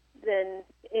than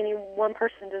any one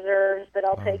person deserves, but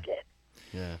I'll take it.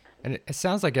 Yeah. And it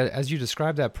sounds like, as you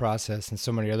describe that process and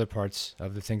so many other parts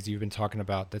of the things that you've been talking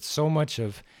about, that so much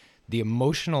of the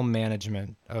emotional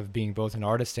management of being both an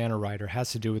artist and a writer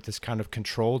has to do with this kind of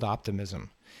controlled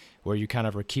optimism, where you kind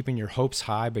of are keeping your hopes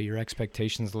high but your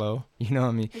expectations low.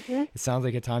 It sounds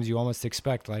like at times you almost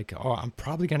expect, like, oh, I'm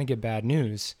probably going to get bad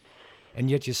news, and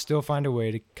yet you still find a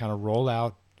way to kind of roll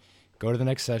out, go to the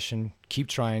next session, keep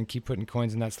trying, keep putting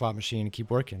coins in that slot machine, and keep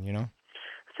working,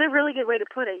 It's a really good way to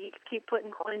put it. You can keep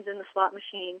putting coins in the slot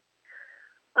machine.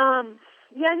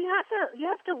 You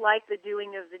have to like the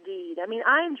doing of the deed. I mean,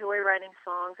 I enjoy writing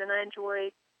songs, and I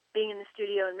enjoy being in the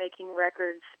studio and making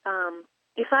records.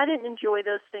 If I didn't enjoy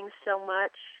those things so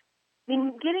much, I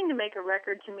mean, getting to make a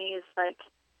record to me is like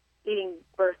eating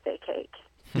birthday cake.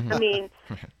 I mean,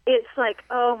 it's like,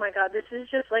 oh my God, this is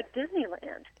just like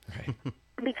Disneyland. Right.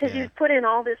 Because you've put in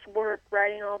all this work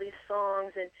writing all these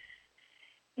songs, and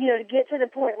to get to the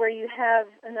point where you have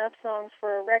enough songs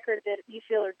for a record that you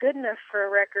feel are good enough for a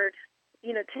record,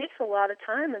 takes a lot of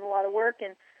time and a lot of work.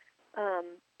 And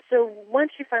so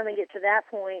once you finally get to that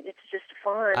point, it's just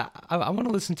fun. I want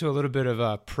to listen to a little bit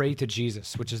of Pray to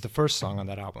Jesus, which is the first song on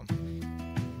that album.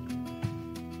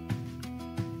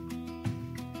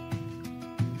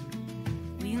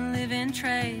 We live in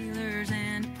trailers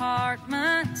and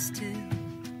apartments too,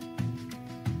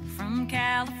 from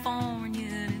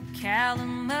California to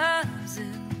Kalamazoo.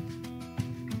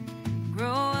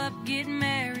 Grow up, get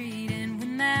married, and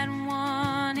when that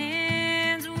one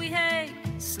ends, we hate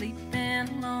sleeping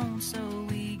alone, so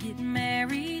we get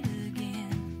married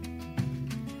again.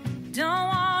 Don't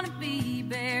want to be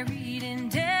buried in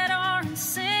debt or in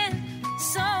sin,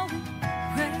 so we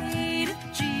pray to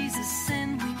Jesus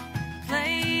and we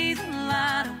play the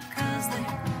lotto, 'cause there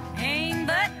ain't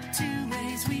but two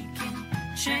ways we can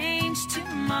change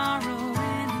tomorrow,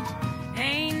 and it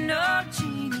ain't no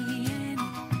genie and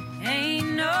it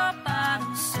ain't no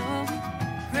bottle, so we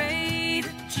pray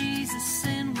to Jesus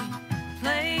and we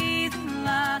play the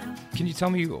lotto. Can you tell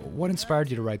me what inspired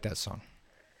you to write that song?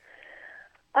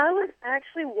 I was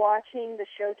actually watching the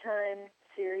Showtime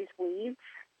series Weeds,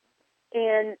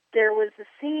 and there was a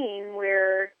scene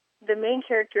where the main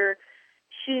character,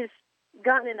 she's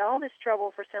gotten into all this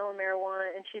trouble for selling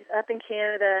marijuana, and she's up in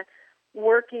Canada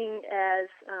working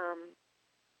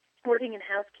in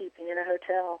housekeeping in a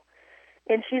hotel.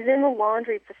 And she's in the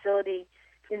laundry facility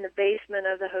in the basement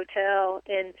of the hotel,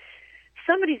 and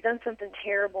somebody's done something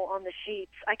terrible on the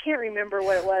sheets. I can't remember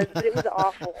what it was, but it was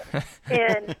awful.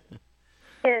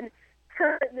 And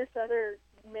her and this other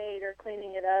maid are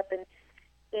cleaning it up, and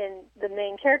the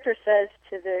main character says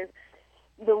to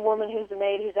the woman who's the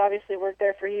maid, who's obviously worked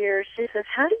there for years, she says,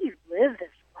 "How do you live this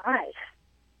life?"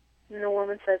 And the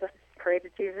woman says, "I pray to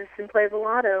Jesus and play the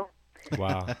lotto."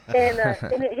 Wow. And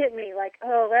it hit me like,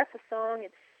 oh, that's a song.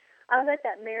 And I let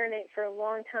that marinate for a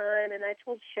long time, and I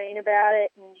told Shane about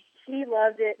it, and he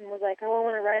loved it and was like, oh, I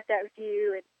want to write that with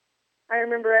you. And I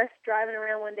remember us driving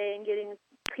around one day and getting a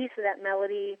piece of that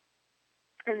melody,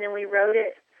 and then we wrote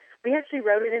it. We actually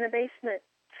wrote it in a basement.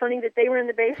 It's funny that they were in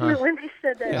the basement when they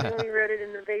said that, when we wrote it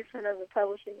in the basement of the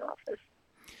publishing office.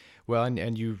 Well,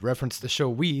 and you referenced the show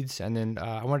Weeds, and then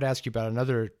I wanted to ask you about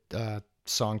another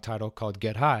song title called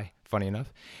Get High, funny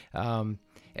enough.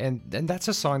 And that's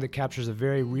a song that captures a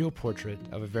very real portrait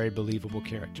of a very believable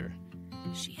character.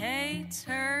 She hates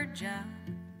her job,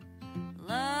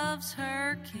 loves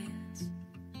her kids,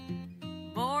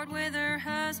 bored with her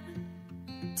husband,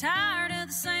 tired of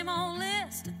the same old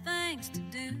list of things to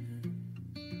do.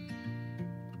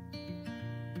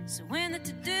 So when the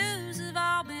to-dos have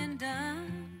all been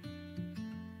done,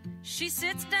 she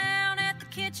sits down at the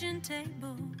kitchen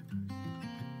table,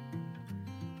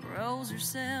 rolls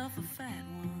herself a fat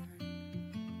one,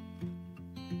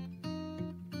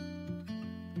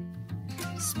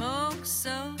 smoke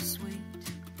so sweet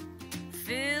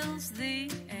fills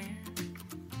the air.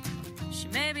 She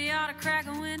maybe ought to crack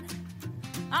a window.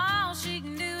 All she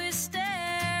can do is stare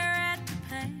at the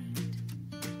paint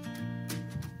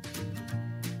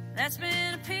that's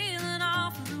been peeling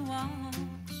off of the walls.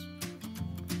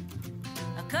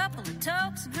 A couple of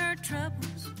tokes and her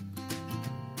troubles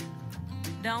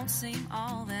don't seem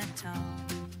all that tall.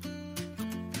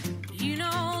 You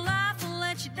know life will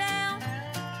let you down,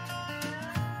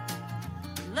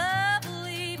 love will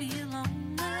leave you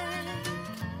lonely.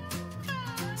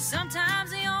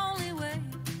 Sometimes the only way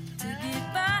to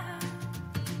get by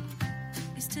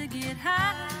is to get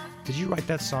high. Did you write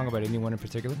that song about anyone in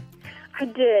particular? I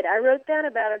did. I wrote that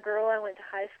about a girl I went to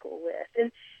high school with.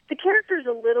 And the character's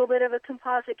a little bit of a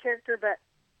composite character, but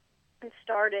it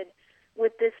started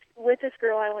with this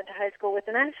girl I went to high school with,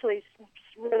 and I actually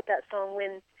wrote that song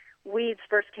when Weeds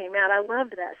first came out. I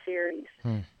loved that series.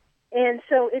 And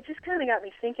so it just kind of got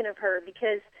me thinking of her,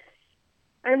 because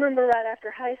I remember right after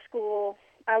high school,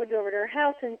 I would go over to her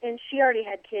house, and she already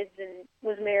had kids and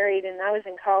was married, and I was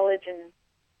in college, and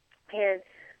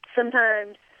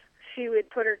sometimes she would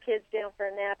put her kids down for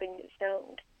a nap and get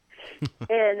stoned.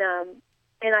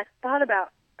 And I thought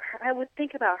about her, I would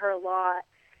think about her a lot,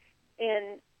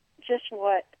 and just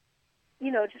what,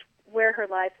 just where her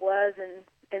life was, and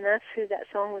that's who that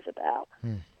song was about.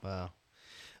 Wow.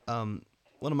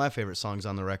 One of my favorite songs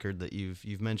on the record that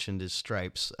you've mentioned is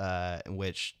Stripes, in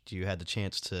which you had the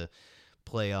chance to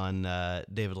play on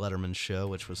David Letterman's show,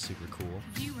 which was super cool.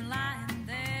 You were lying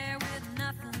there with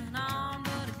nothing on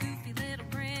but a goofy little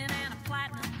grin and a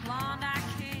platinum blonde. I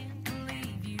can't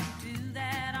believe you do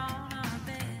that on our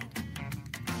bed.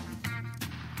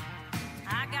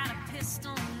 I got a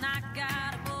pistol and I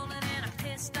got a bullet and a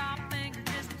pissed off finger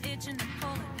just itching to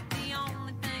pull it. The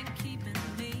only thing keeping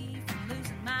me from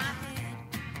losing my head.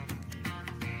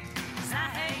 'Cause I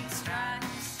hate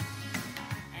stripes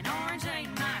and orange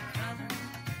ain't my color.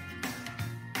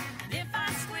 And if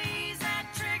I squeeze that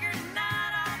trigger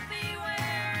tonight, I'll be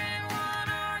wearing one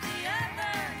or the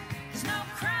other. There's no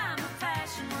crime of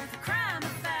passion worth a crime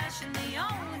of fashion. The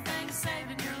only thing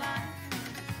saving your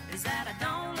life is that I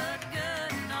don't look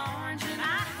good in orange and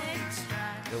I hate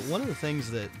stripes. One of the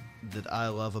things that I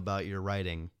love about your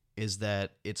writing is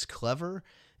that it's clever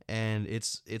and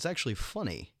it's actually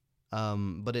funny,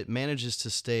 but it manages to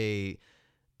stay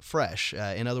fresh.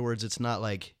 In other words, it's not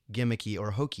like gimmicky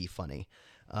or hokey funny.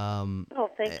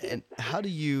 Thank you. And how do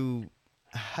you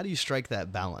strike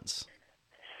that balance?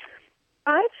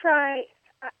 I try.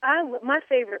 My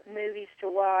favorite movies to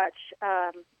watch,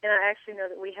 and I actually know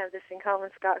that we have this in common,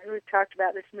 Scott, who talked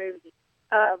about this movie.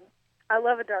 I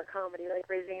love a dark comedy like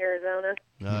Raising Arizona.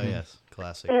 Oh, yes.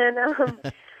 Classic. And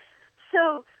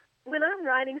so when I'm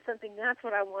writing something, that's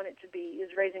what I want it to be,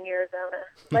 is Raising Arizona.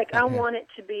 Like, I want it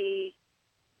to be,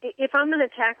 if I'm going to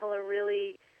tackle a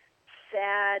really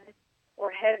sad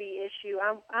or heavy issue,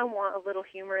 I want a little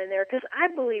humor in there, because I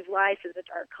believe life is a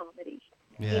dark comedy.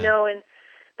 Yeah. You know, and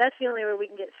that's the only way we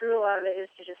can get through a lot of it, is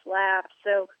to just laugh.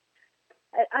 So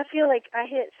I feel like I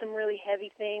hit some really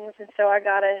heavy things, and so I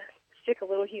got to stick a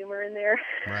little humor in there.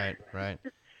 Right.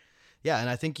 Yeah, and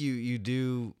I think you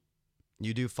do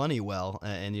funny well,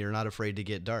 and you're not afraid to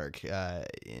get dark.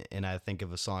 And I think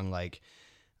of a song like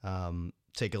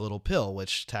Take a Little Pill,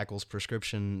 which tackles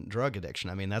prescription drug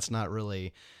addiction. I mean, that's not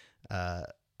really,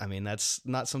 that's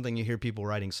not something you hear people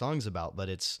writing songs about,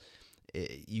 but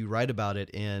you write about it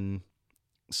in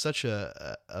such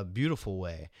a beautiful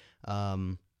way.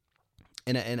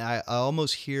 And I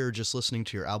almost hear, just listening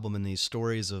to your album and these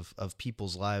stories of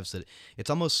people's lives, that it's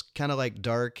almost kind of like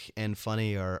dark and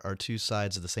funny are two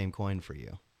sides of the same coin for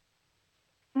you.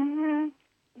 Mm-hmm.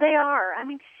 They are. I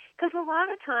mean, because a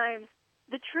lot of times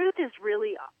the truth is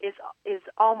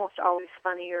almost always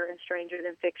funnier and stranger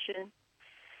than fiction.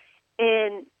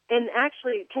 And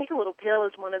actually, Take a Little Pill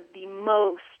is one of the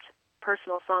most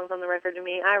personal songs on the record to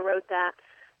me. I wrote that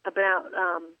about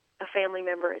a family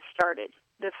member. It started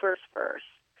the first verse.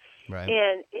 Right.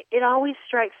 And it always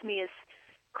strikes me as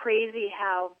crazy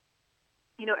how,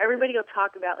 everybody will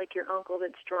talk about, like, your uncle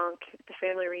that's drunk at the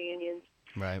family reunions.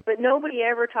 Right. But nobody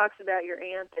ever talks about your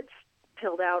aunt that's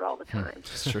pilled out all the time.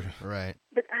 That's true. Right.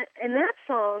 But in that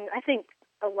song, I think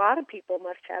a lot of people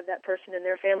must have that person in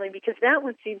their family, because that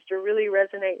one seems to really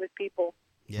resonate with people.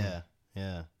 Yeah.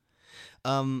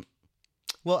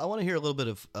 Well, I want to hear a little bit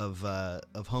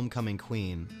of Homecoming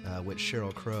Queen, which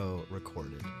Sheryl Crow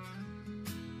recorded.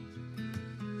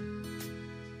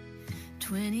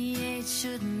 28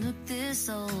 shouldn't look this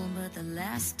old, but the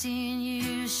last 10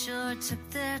 years sure took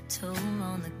their toll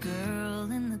on the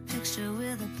girl in the picture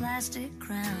with a plastic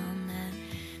crown. That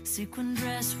sequin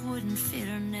dress wouldn't fit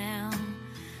her now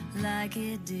like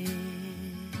it did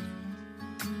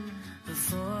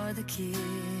before the kids.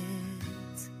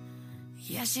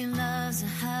 Yeah, she loves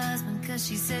her husband 'cause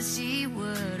she says she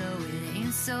would. Oh, it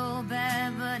ain't so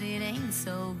bad, but it ain't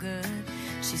so good.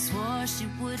 She swore she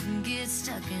wouldn't get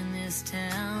stuck in this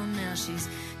town. Now she's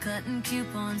cutting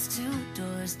coupons 2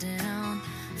 doors down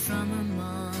from her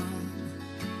mom.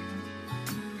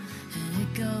 And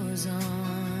it goes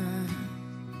on.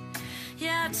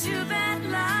 Yeah, too bad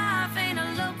life ain't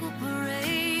a local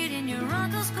parade in your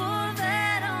uncle's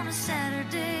Corvette on a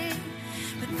Saturday,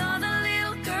 with all the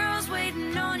little girls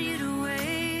waiting on you to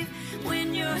wave.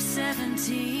 When you're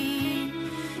 17,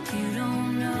 you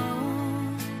don't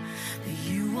know that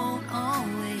you won't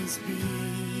always be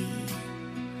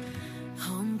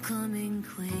homecoming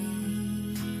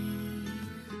queen.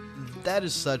 That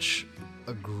is such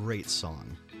a great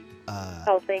song.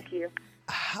 Thank you.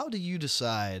 How do you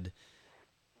decide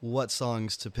what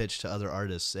songs to pitch to other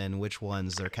artists and which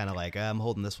ones they're kind of like, I'm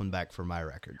holding this one back for my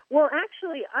record? Well,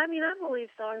 actually, I believe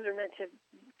songs are meant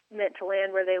to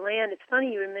land where they land. It's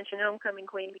funny you would mention Homecoming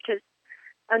Queen, because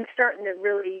I'm starting to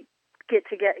really get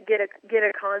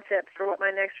a concept for what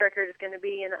my next record is going to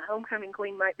be, and Homecoming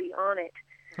Queen might be on it.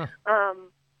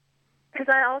 Because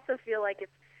I also feel like if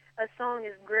a song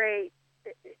is great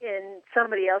and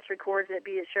somebody else records it,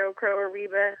 be it Sheryl Crow or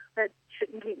Reba, that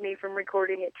shouldn't keep me from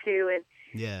recording it too. And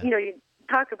yeah, you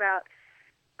talk about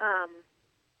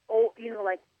old,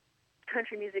 like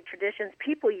country music traditions,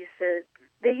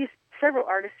 several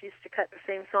artists used to cut the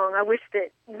same song. I wish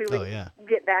that we would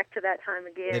get back to that time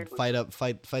again. They'd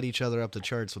fight each other up the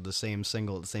charts with the same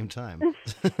single at the same time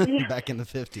back in the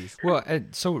 50s. Well,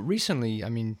 so recently, I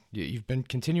mean, you've been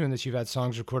continuing this. You've had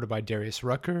songs recorded by Darius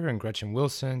Rucker and Gretchen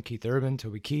Wilson, Keith Urban,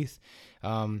 Toby Keith.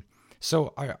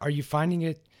 So are you finding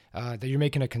it that you're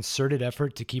making a concerted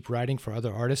effort to keep writing for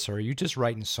other artists, or are you just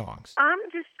writing songs?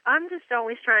 I'm just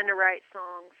always trying to write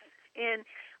songs. And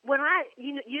when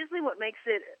usually what makes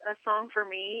it a song for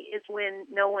me is when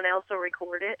no one else will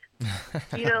record it.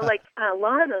 Like a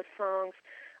lot of those songs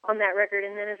on that record,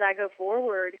 and then as I go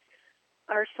forward,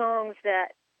 are songs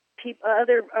that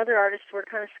other artists were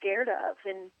kind of scared of.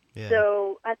 And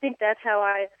so I think that's how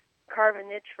I carve a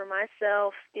niche for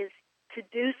myself, is to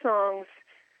do songs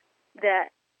that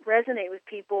resonate with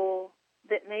people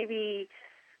that maybe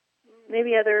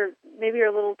are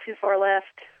a little too far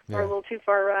left or a little too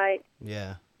far right.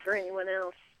 Yeah. For anyone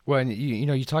else. Well, and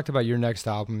you talked about your next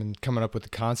album and coming up with the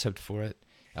concept for it,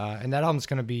 and that album's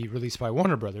going to be released by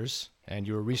Warner Brothers, and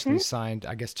you were recently signed,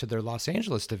 I guess, to their Los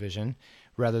Angeles division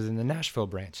rather than the Nashville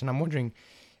branch. And I'm wondering,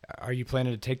 are you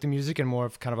planning to take the music in more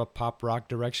of kind of a pop rock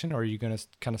direction, or are you going to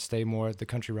kind of stay more the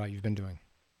country route you've been doing?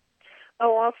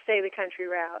 Oh, I'll stay the country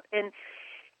route, and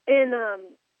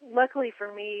luckily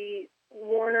for me,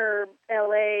 Warner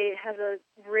LA has a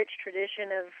rich tradition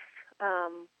of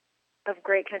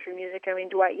great country music. I mean,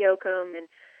 Dwight Yoakam and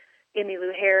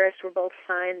Emmylou Harris were both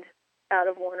signed out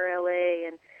of Warner LA,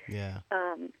 and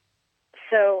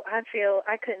so I feel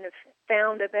I couldn't have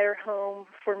found a better home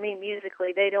for me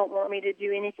musically. They don't want me to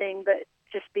do anything but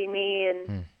just be me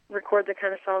and record the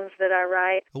kind of songs that I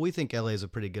write. Well, we think LA is a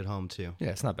pretty good home too. Yeah,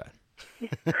 it's not bad.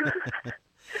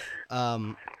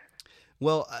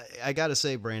 Well, I got to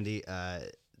say, Brandy,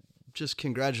 just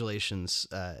congratulations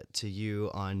to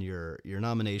you on your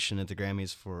nomination at the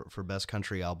Grammys for Best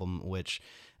Country Album, which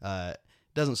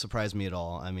doesn't surprise me at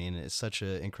all. I mean, it's such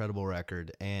an incredible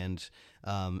record, and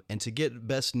to get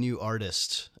Best New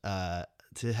Artist,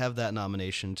 to have that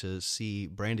nomination, to see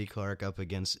Brandy Clark up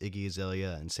against Iggy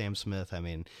Azalea and Sam Smith, I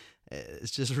mean,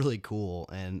 it's just really cool,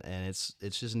 and it's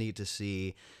just neat to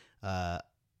see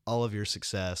all of your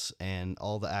success and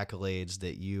all the accolades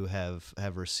that you have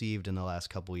received in the last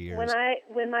couple of years.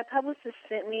 When my publicist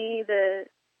sent me the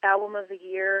album of the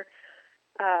year,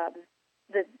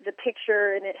 the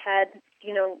picture, and it had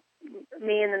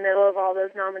me in the middle of all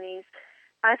those nominees,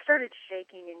 I started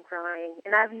shaking and crying,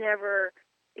 and I've never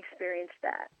experienced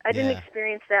that. I didn't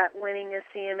experience that winning a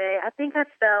CMA. I think I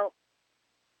felt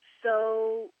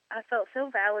so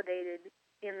validated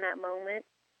in that moment,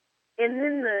 and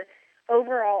then the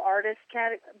overall artist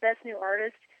Best New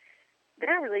Artist,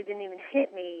 that really didn't even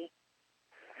hit me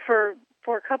for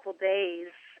a couple days.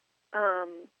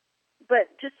 But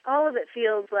just all of it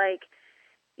feels like,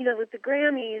 with the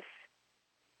Grammys,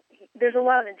 there's a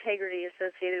lot of integrity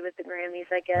associated with the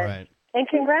Grammys, I guess. Right. And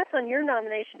congrats on your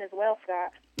nomination as well,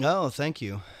 Scott. Oh, thank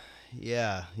you.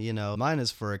 Yeah, mine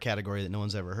is for a category that no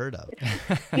one's ever heard of.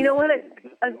 You know what?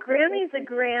 A Grammy's a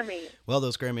Grammy. Well,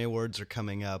 those Grammy Awards are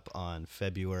coming up on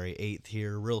February 8th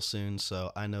here real soon,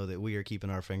 so I know that we are keeping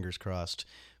our fingers crossed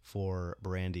for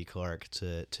Brandy Clark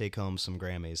to take home some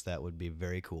Grammys. That would be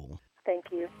very cool. Thank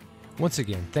you. Once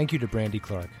again, thank you to Brandy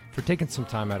Clark for taking some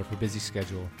time out of her busy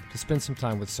schedule to spend some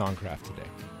time with Songcraft today.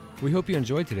 We hope you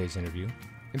enjoyed today's interview,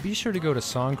 and be sure to go to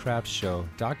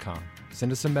songcraftshow.com.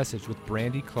 Send us a message with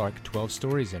Brandy Clark 12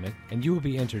 Stories in it, and you will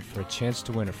be entered for a chance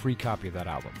to win a free copy of that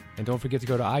album. And don't forget to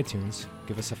go to iTunes,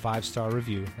 give us a 5-star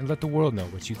review, and let the world know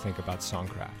what you think about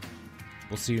Songcraft.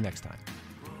 We'll see you next time.